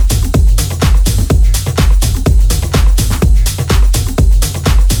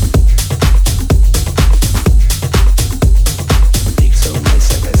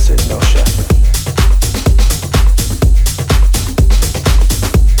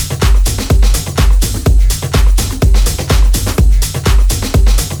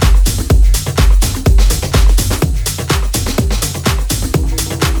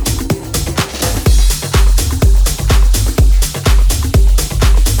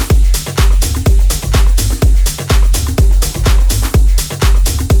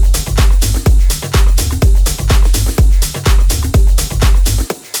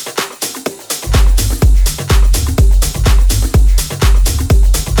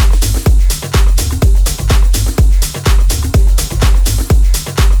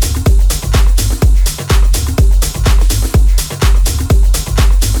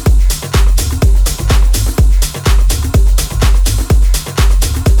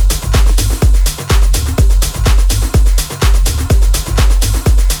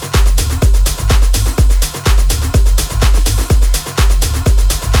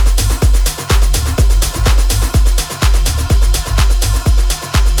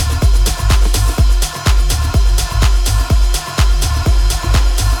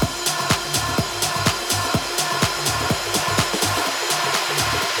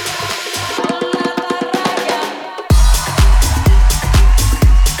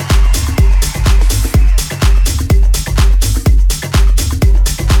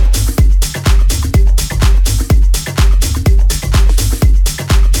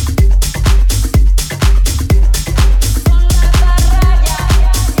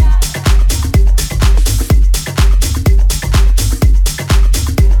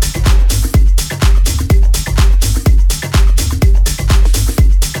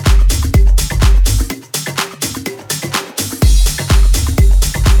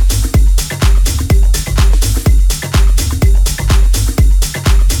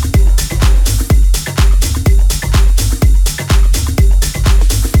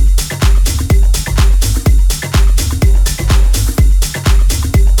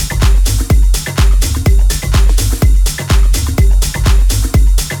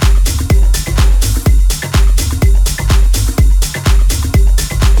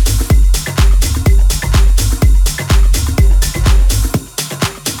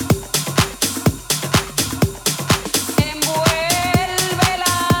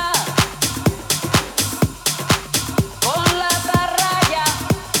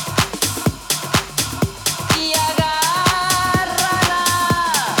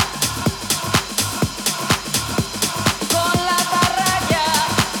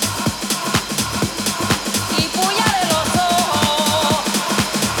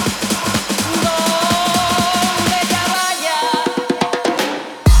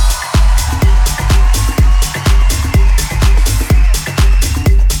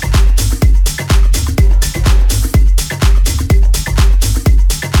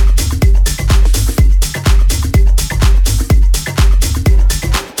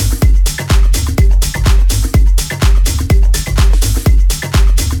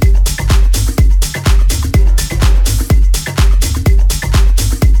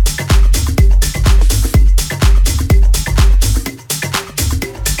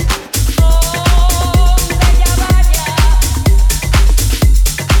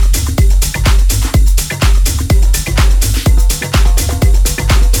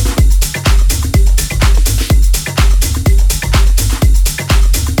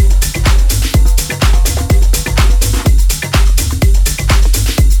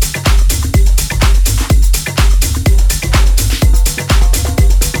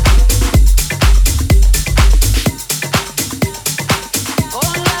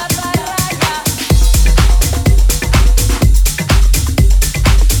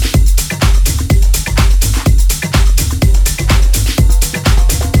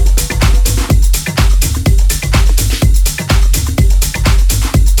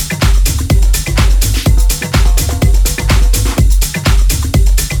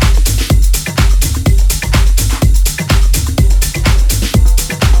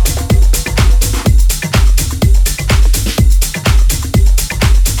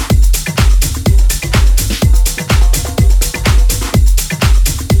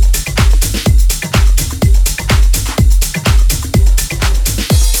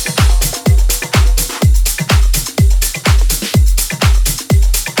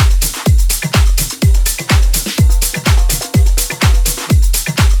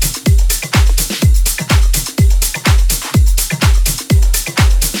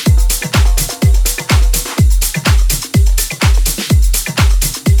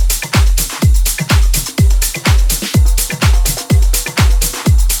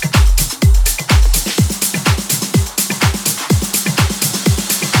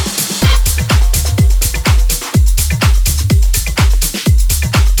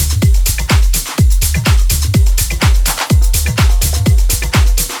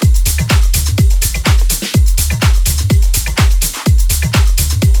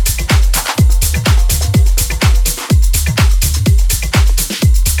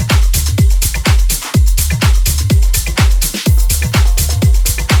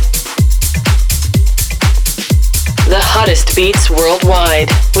 hottest beats worldwide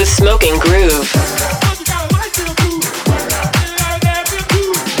with Smoking Groove.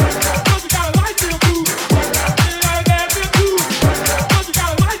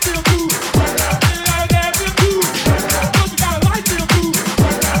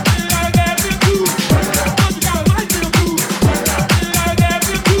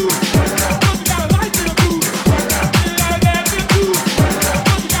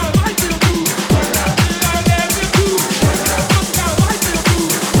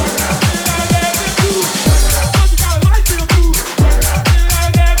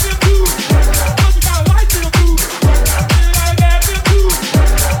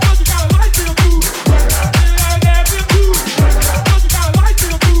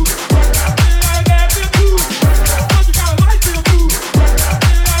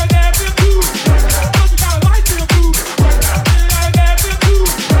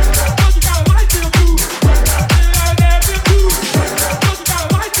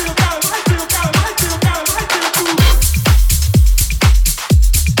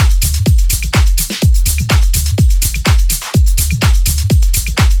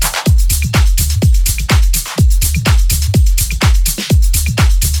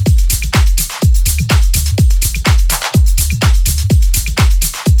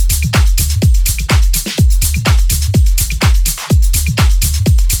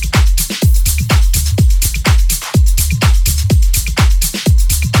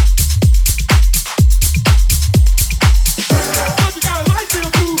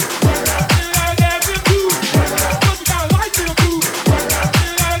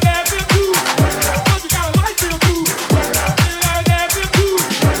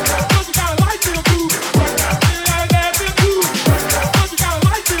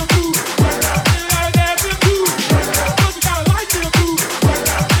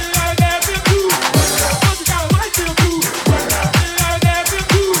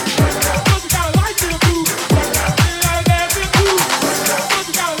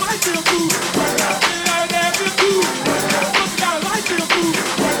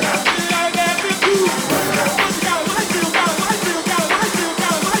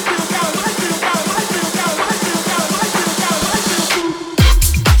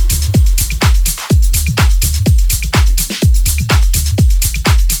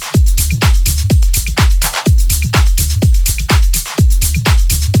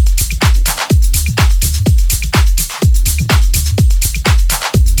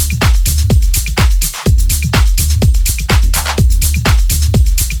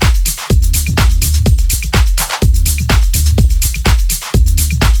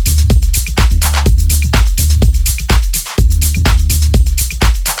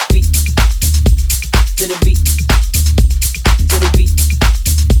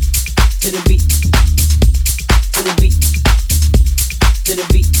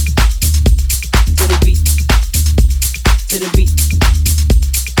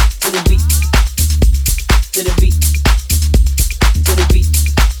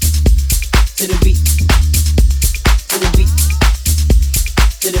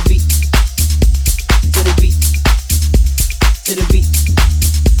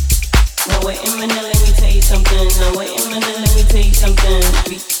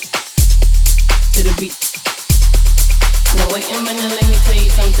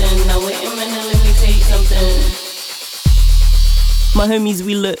 My homies,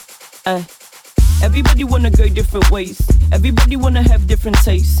 we look, everybody wanna go different ways. Everybody wanna have different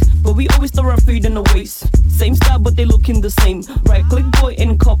tastes, but we always throw our food in the waste. Same style, but they looking the same. Right click, boy,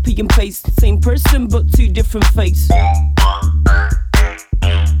 and copy and paste. Same person, but two different face.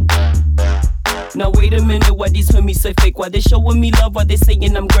 Now wait a minute, why these homies so fake? Why they showing me love? Why they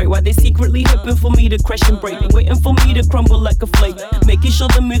saying I'm great? Why they secretly hoping for me to crash and break? Waiting for me to crumble like a flake. Making sure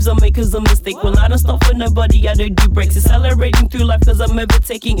the moves I make is a mistake. Well, I don't stop for nobody, I don't do breaks. Accelerating through life cause I'm ever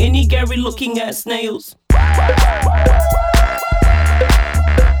taking any Gary looking at snails.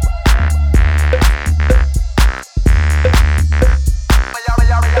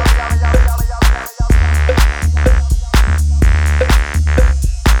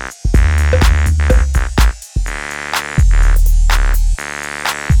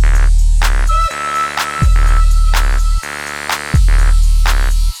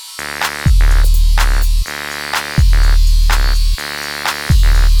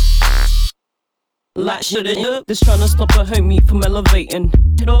 Like shouldn't just tryna stop a homie from elevating.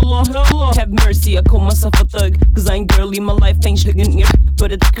 Allah, have mercy, I call myself a thug. Cause I ain't girly, my life ain't sugar, yeah.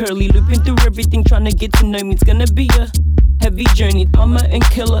 But it's curly, looping through everything, tryna get to know me. It's gonna be a Heavy journey, I'm a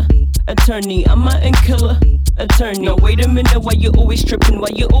killer. Attorney, I'm a killer. Attorney. Now wait a minute, why you always tripping? Why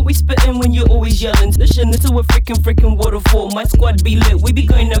you always spitting when you always yelling? Listen into a freaking waterfall. My squad be lit, we be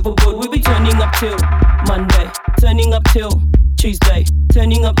going overboard. We be turning up till Monday, turning up till Tuesday,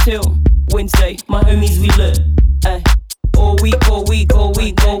 turning up till Wednesday. My homies we lit, ay. All week, all week, all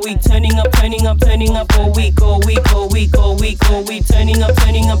week, all week. Turning up, turning up, turning up. All week, all week, all week, all week, all week. Turning up,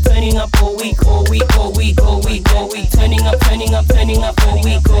 turning up, turning up. All week, all week, all week, all week, all week. Turning up, turning up, turning up. All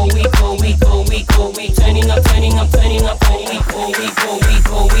week, all week, all week, all week, all week. Turning up, turning up, turning up. All week, all week, all week,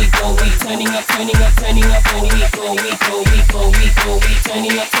 all week, all week. Turning up, turning up, turning up. All week, all week, all week, all week, all week.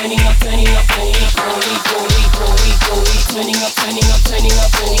 Turning up, turning up, turning up. All week, all week, all week, all week, all week. Turning up, turning up, turning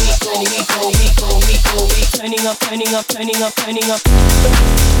up. All week, all week, all week, all week, all week. Turning up, turning up, turning up, turning up.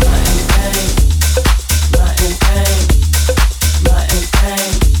 Latin pain, Latin pain,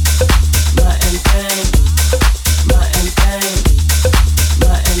 Latin pain, Latin pain, Latin pain,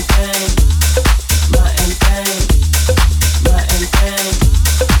 Latin pain, Latin pain, Latin pain, Latin pain, Latin pain,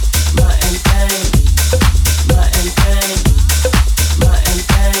 Latin pain, Latin pain, Latin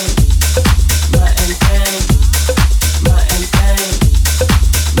pain, Latin pain, Latin pain.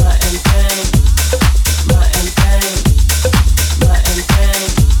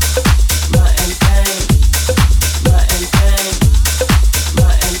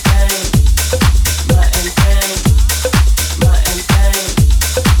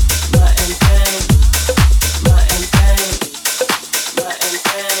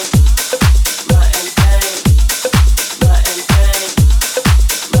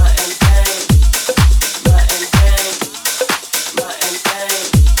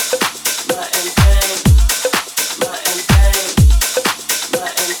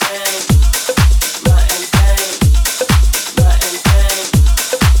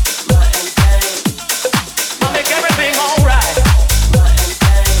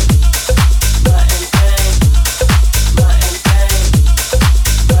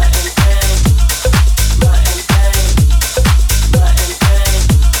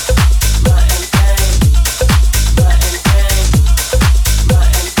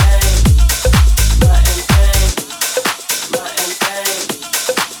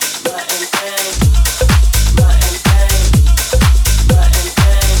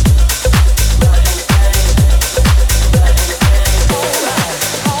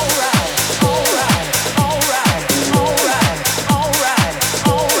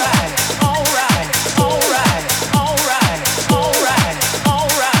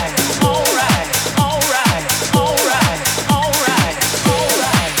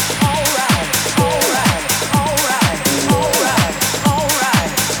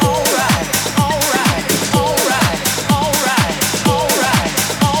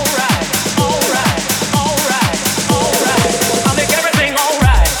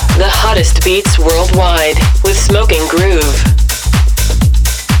 Beats worldwide with Smoking Groove.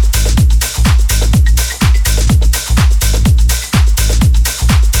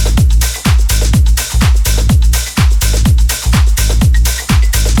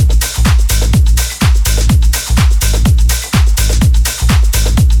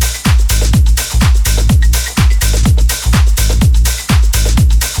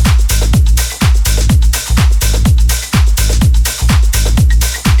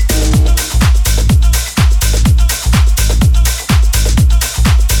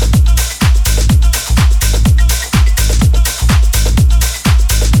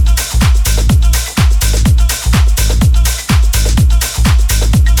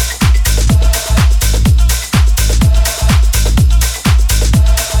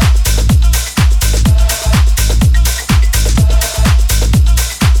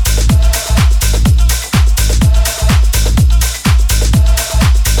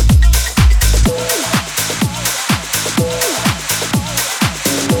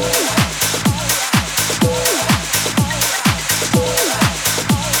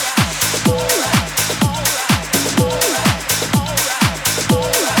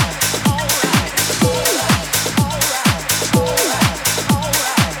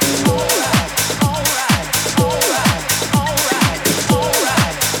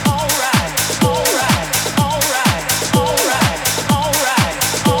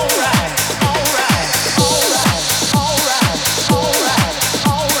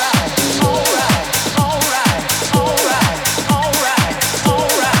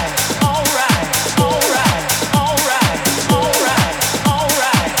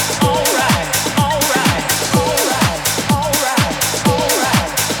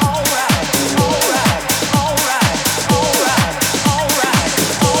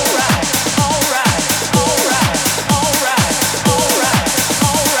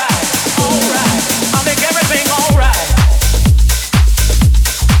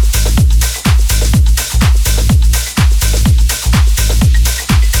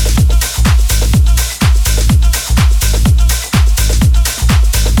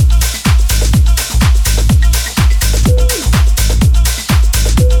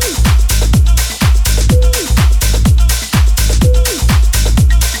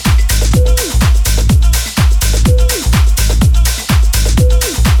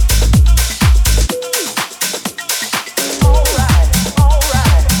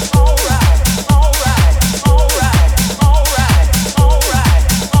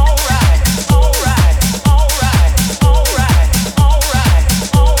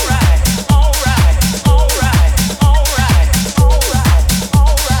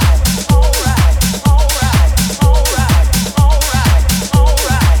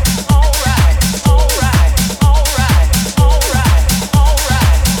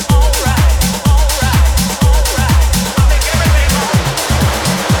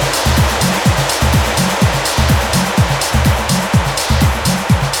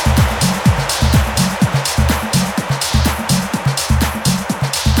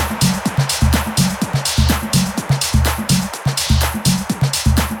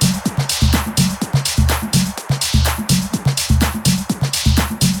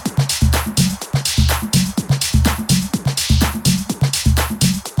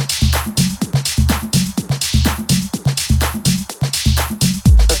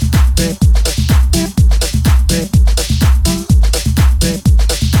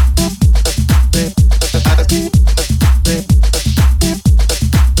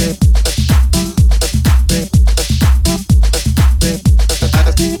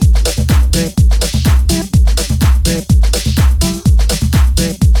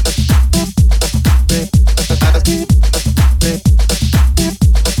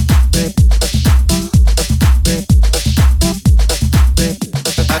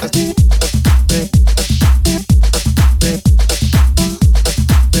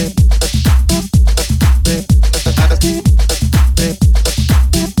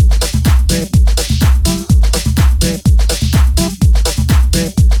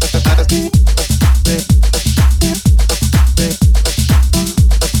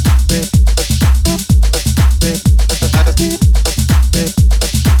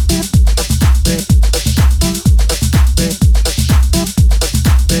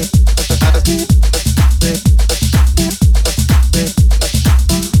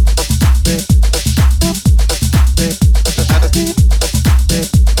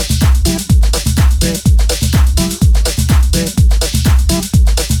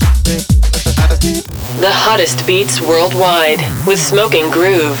 The hottest beats worldwide with Smoking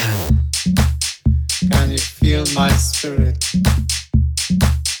Groove. Can you feel my spirit?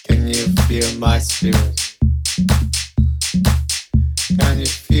 Can you feel my spirit? Can you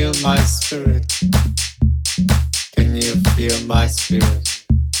feel my spirit? Can you feel my spirit?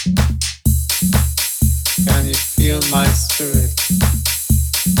 Can you feel my spirit?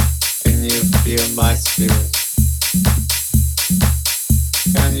 Can you feel my spirit?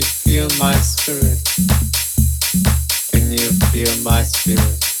 Can you feel my spirit? Can you feel my spirit?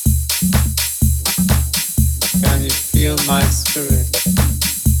 Can you feel my spirit?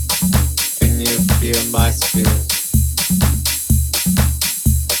 Can you feel my spirit?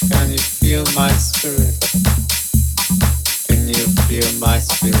 Can you feel my spirit? Can you feel my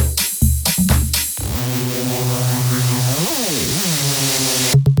spirit?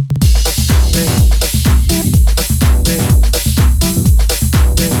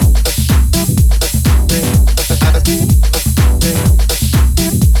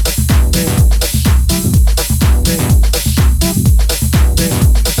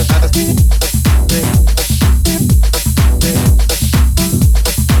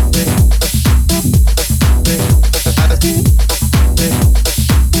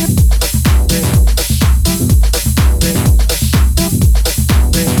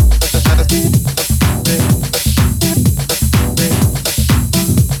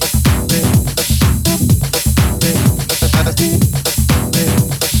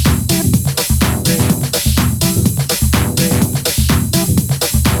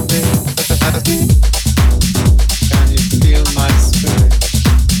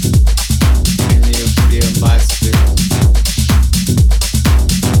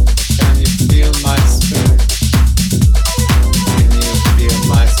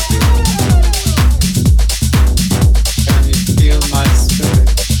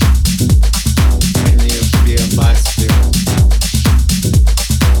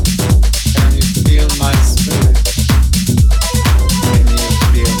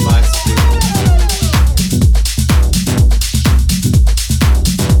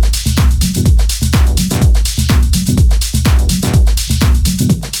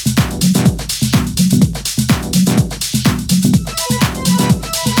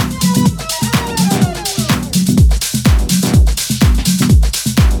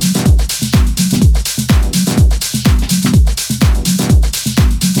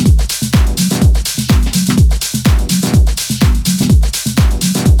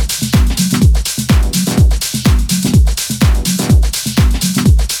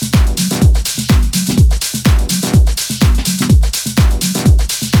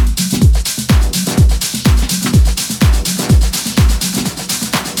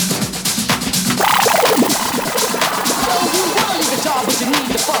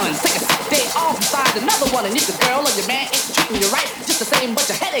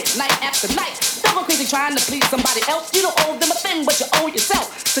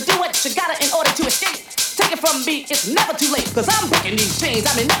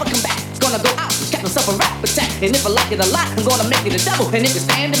 And if I like it a lot, I'm gonna make it a double. And if you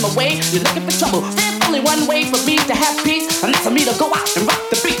stand in my way, you're looking for trouble. There's only one way for me to have peace, and that's for me to go out and rock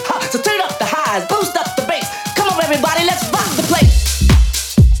the beat. So turn up the highs, boost up the bass. Come on, everybody, let's rock the place.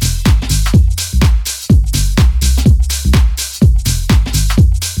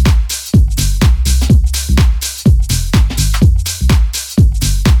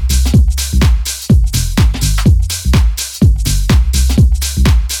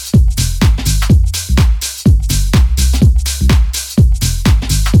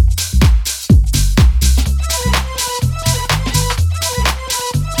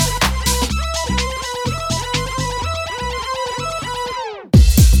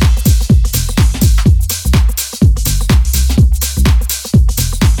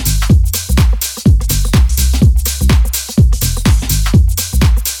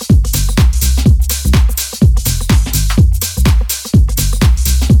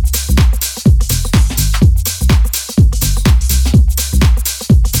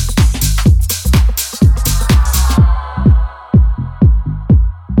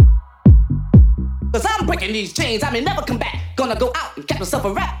 These chains, I may never come back. Gonna go out and catch myself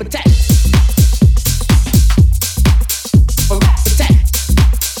a rap attack. A rap attack.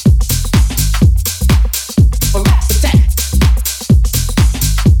 A rap attack.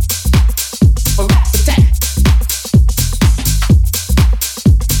 A rap attack.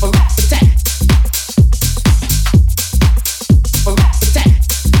 A rap attack. A rap attack.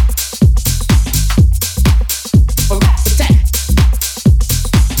 A rap attack.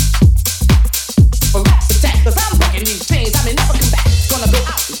 Cause I'm breaking these chains, I may never come back. Gonna go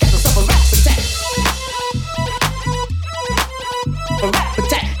out and get myself a rap.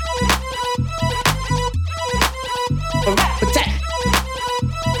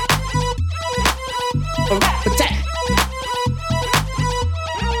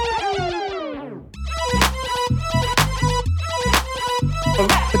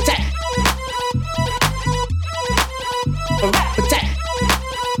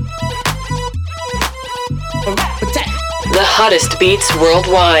 the hottest beats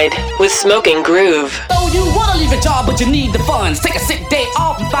worldwide with Smoking Groove. So you wanna leave a job, but you need the funds. Take a sick day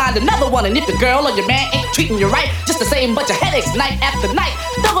off and find another one. And if your girl or your man ain't treating you right, just the same, but your headaches night after night.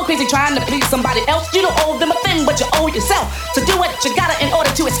 Don't go crazy trying to please somebody else. You don't owe them a thing, but you owe yourself. So do what you gotta in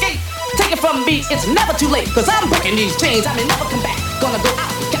order to escape. Take it from me, it's never too late. Cause I'm breaking these chains, I may never come back. Gonna go out,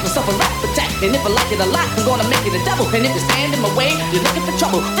 get myself a rap attack. And if I like it a lot, I'm gonna make it a double. And if you stand in my way, you're looking for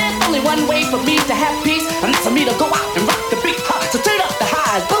trouble. There's only one way for me to have peace, and that's for me to go out and rock the beat. So turn up the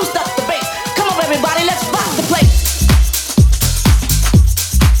highs, boost up the bass. Come on everybody, let's rock the place.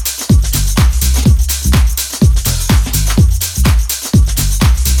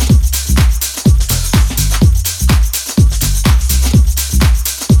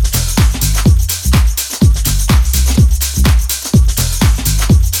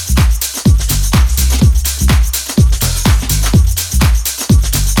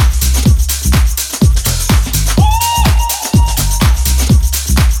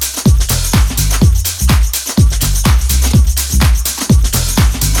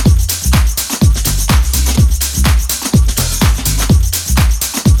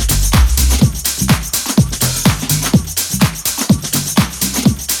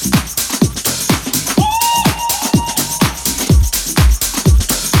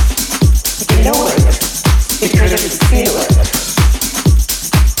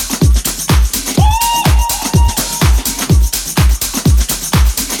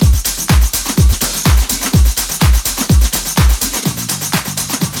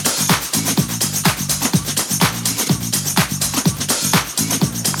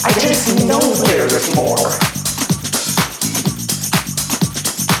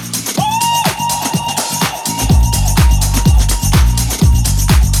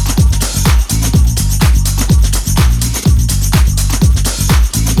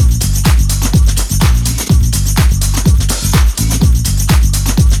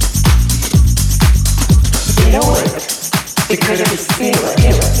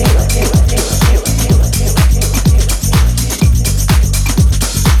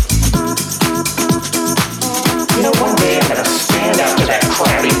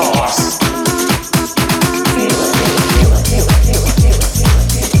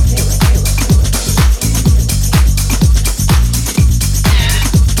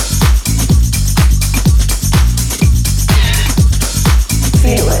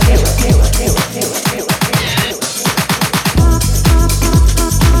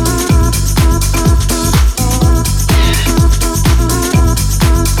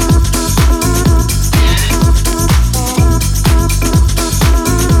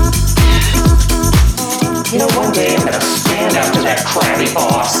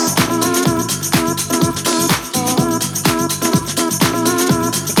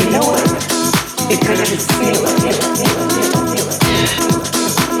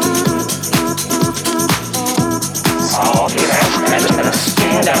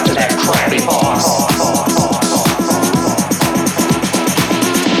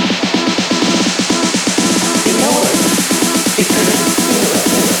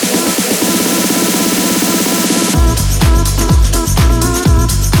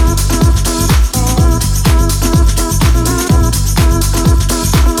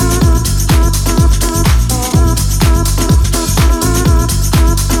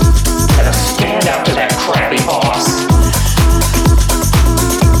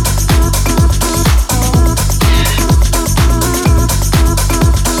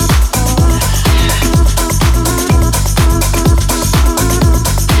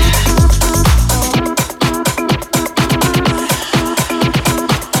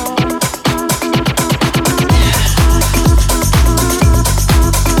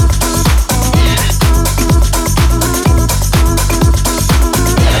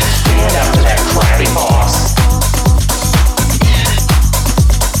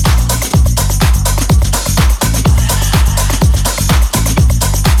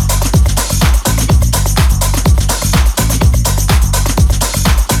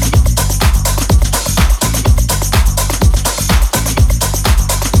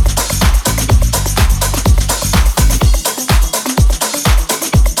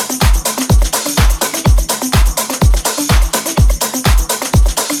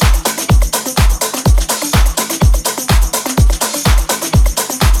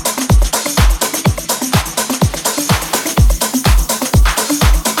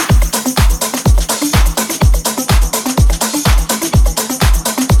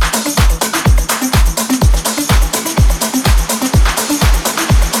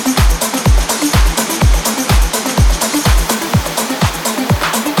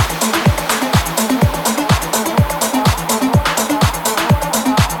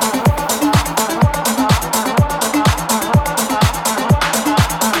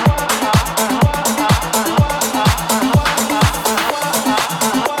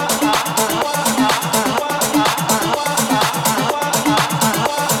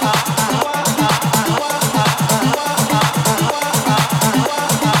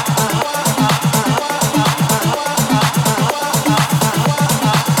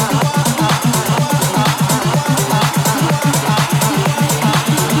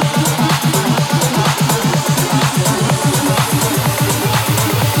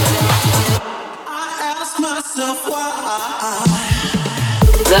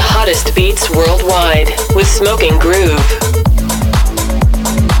 The hottest beats worldwide with Smoking Groove.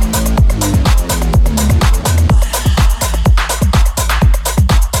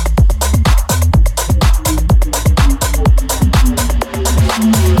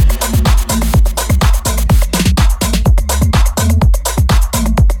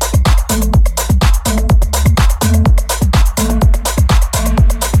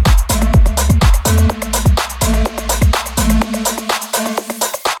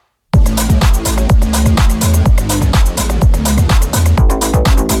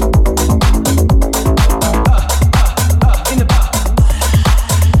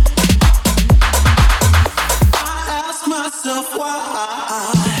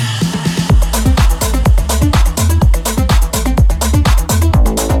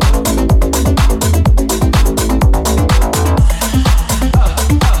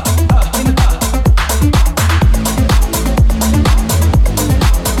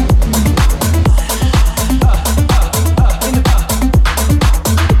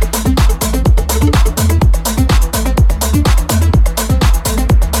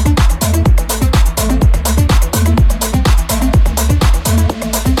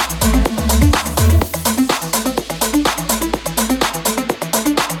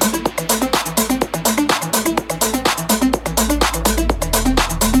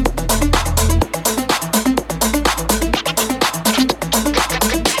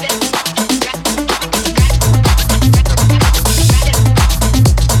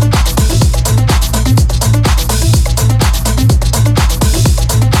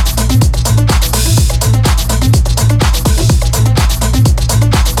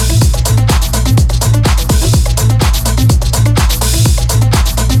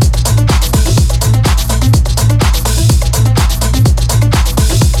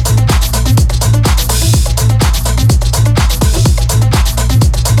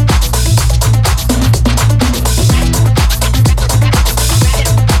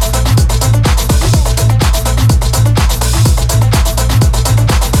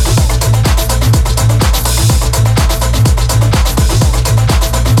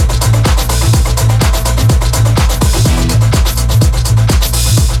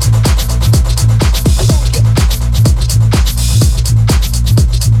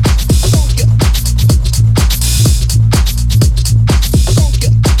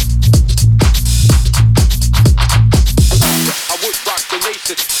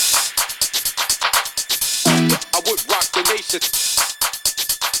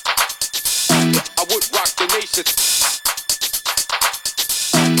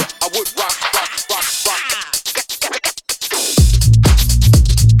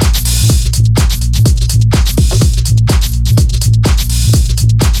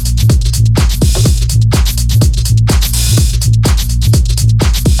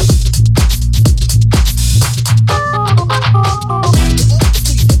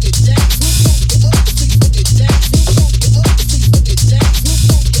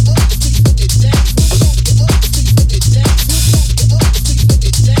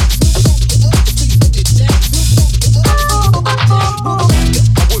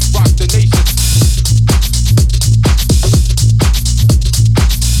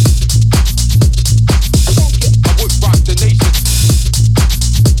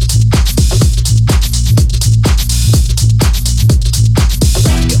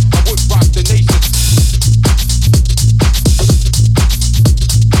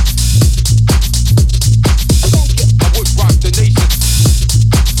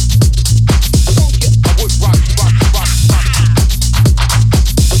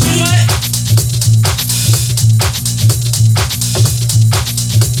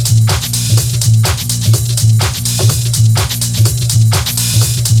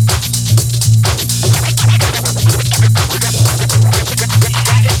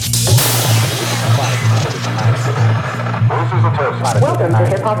 Welcome to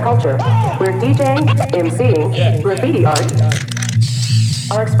hip hop culture, where DJing, MCing, graffiti art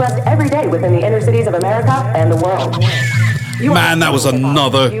are expressed every day within the inner cities of America and the world. Man, that was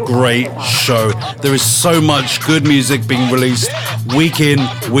another great show. There is so much good music being released week in,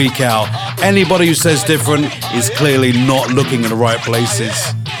 week out. Anybody who says different is clearly not looking in the right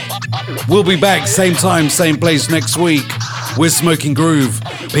places. We'll be back same time, same place next week. We're Smoking Groove.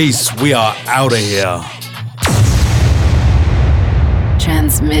 Peace. We are out of here.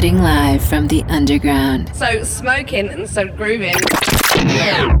 Transmitting live from the underground. So smoking and so grooving.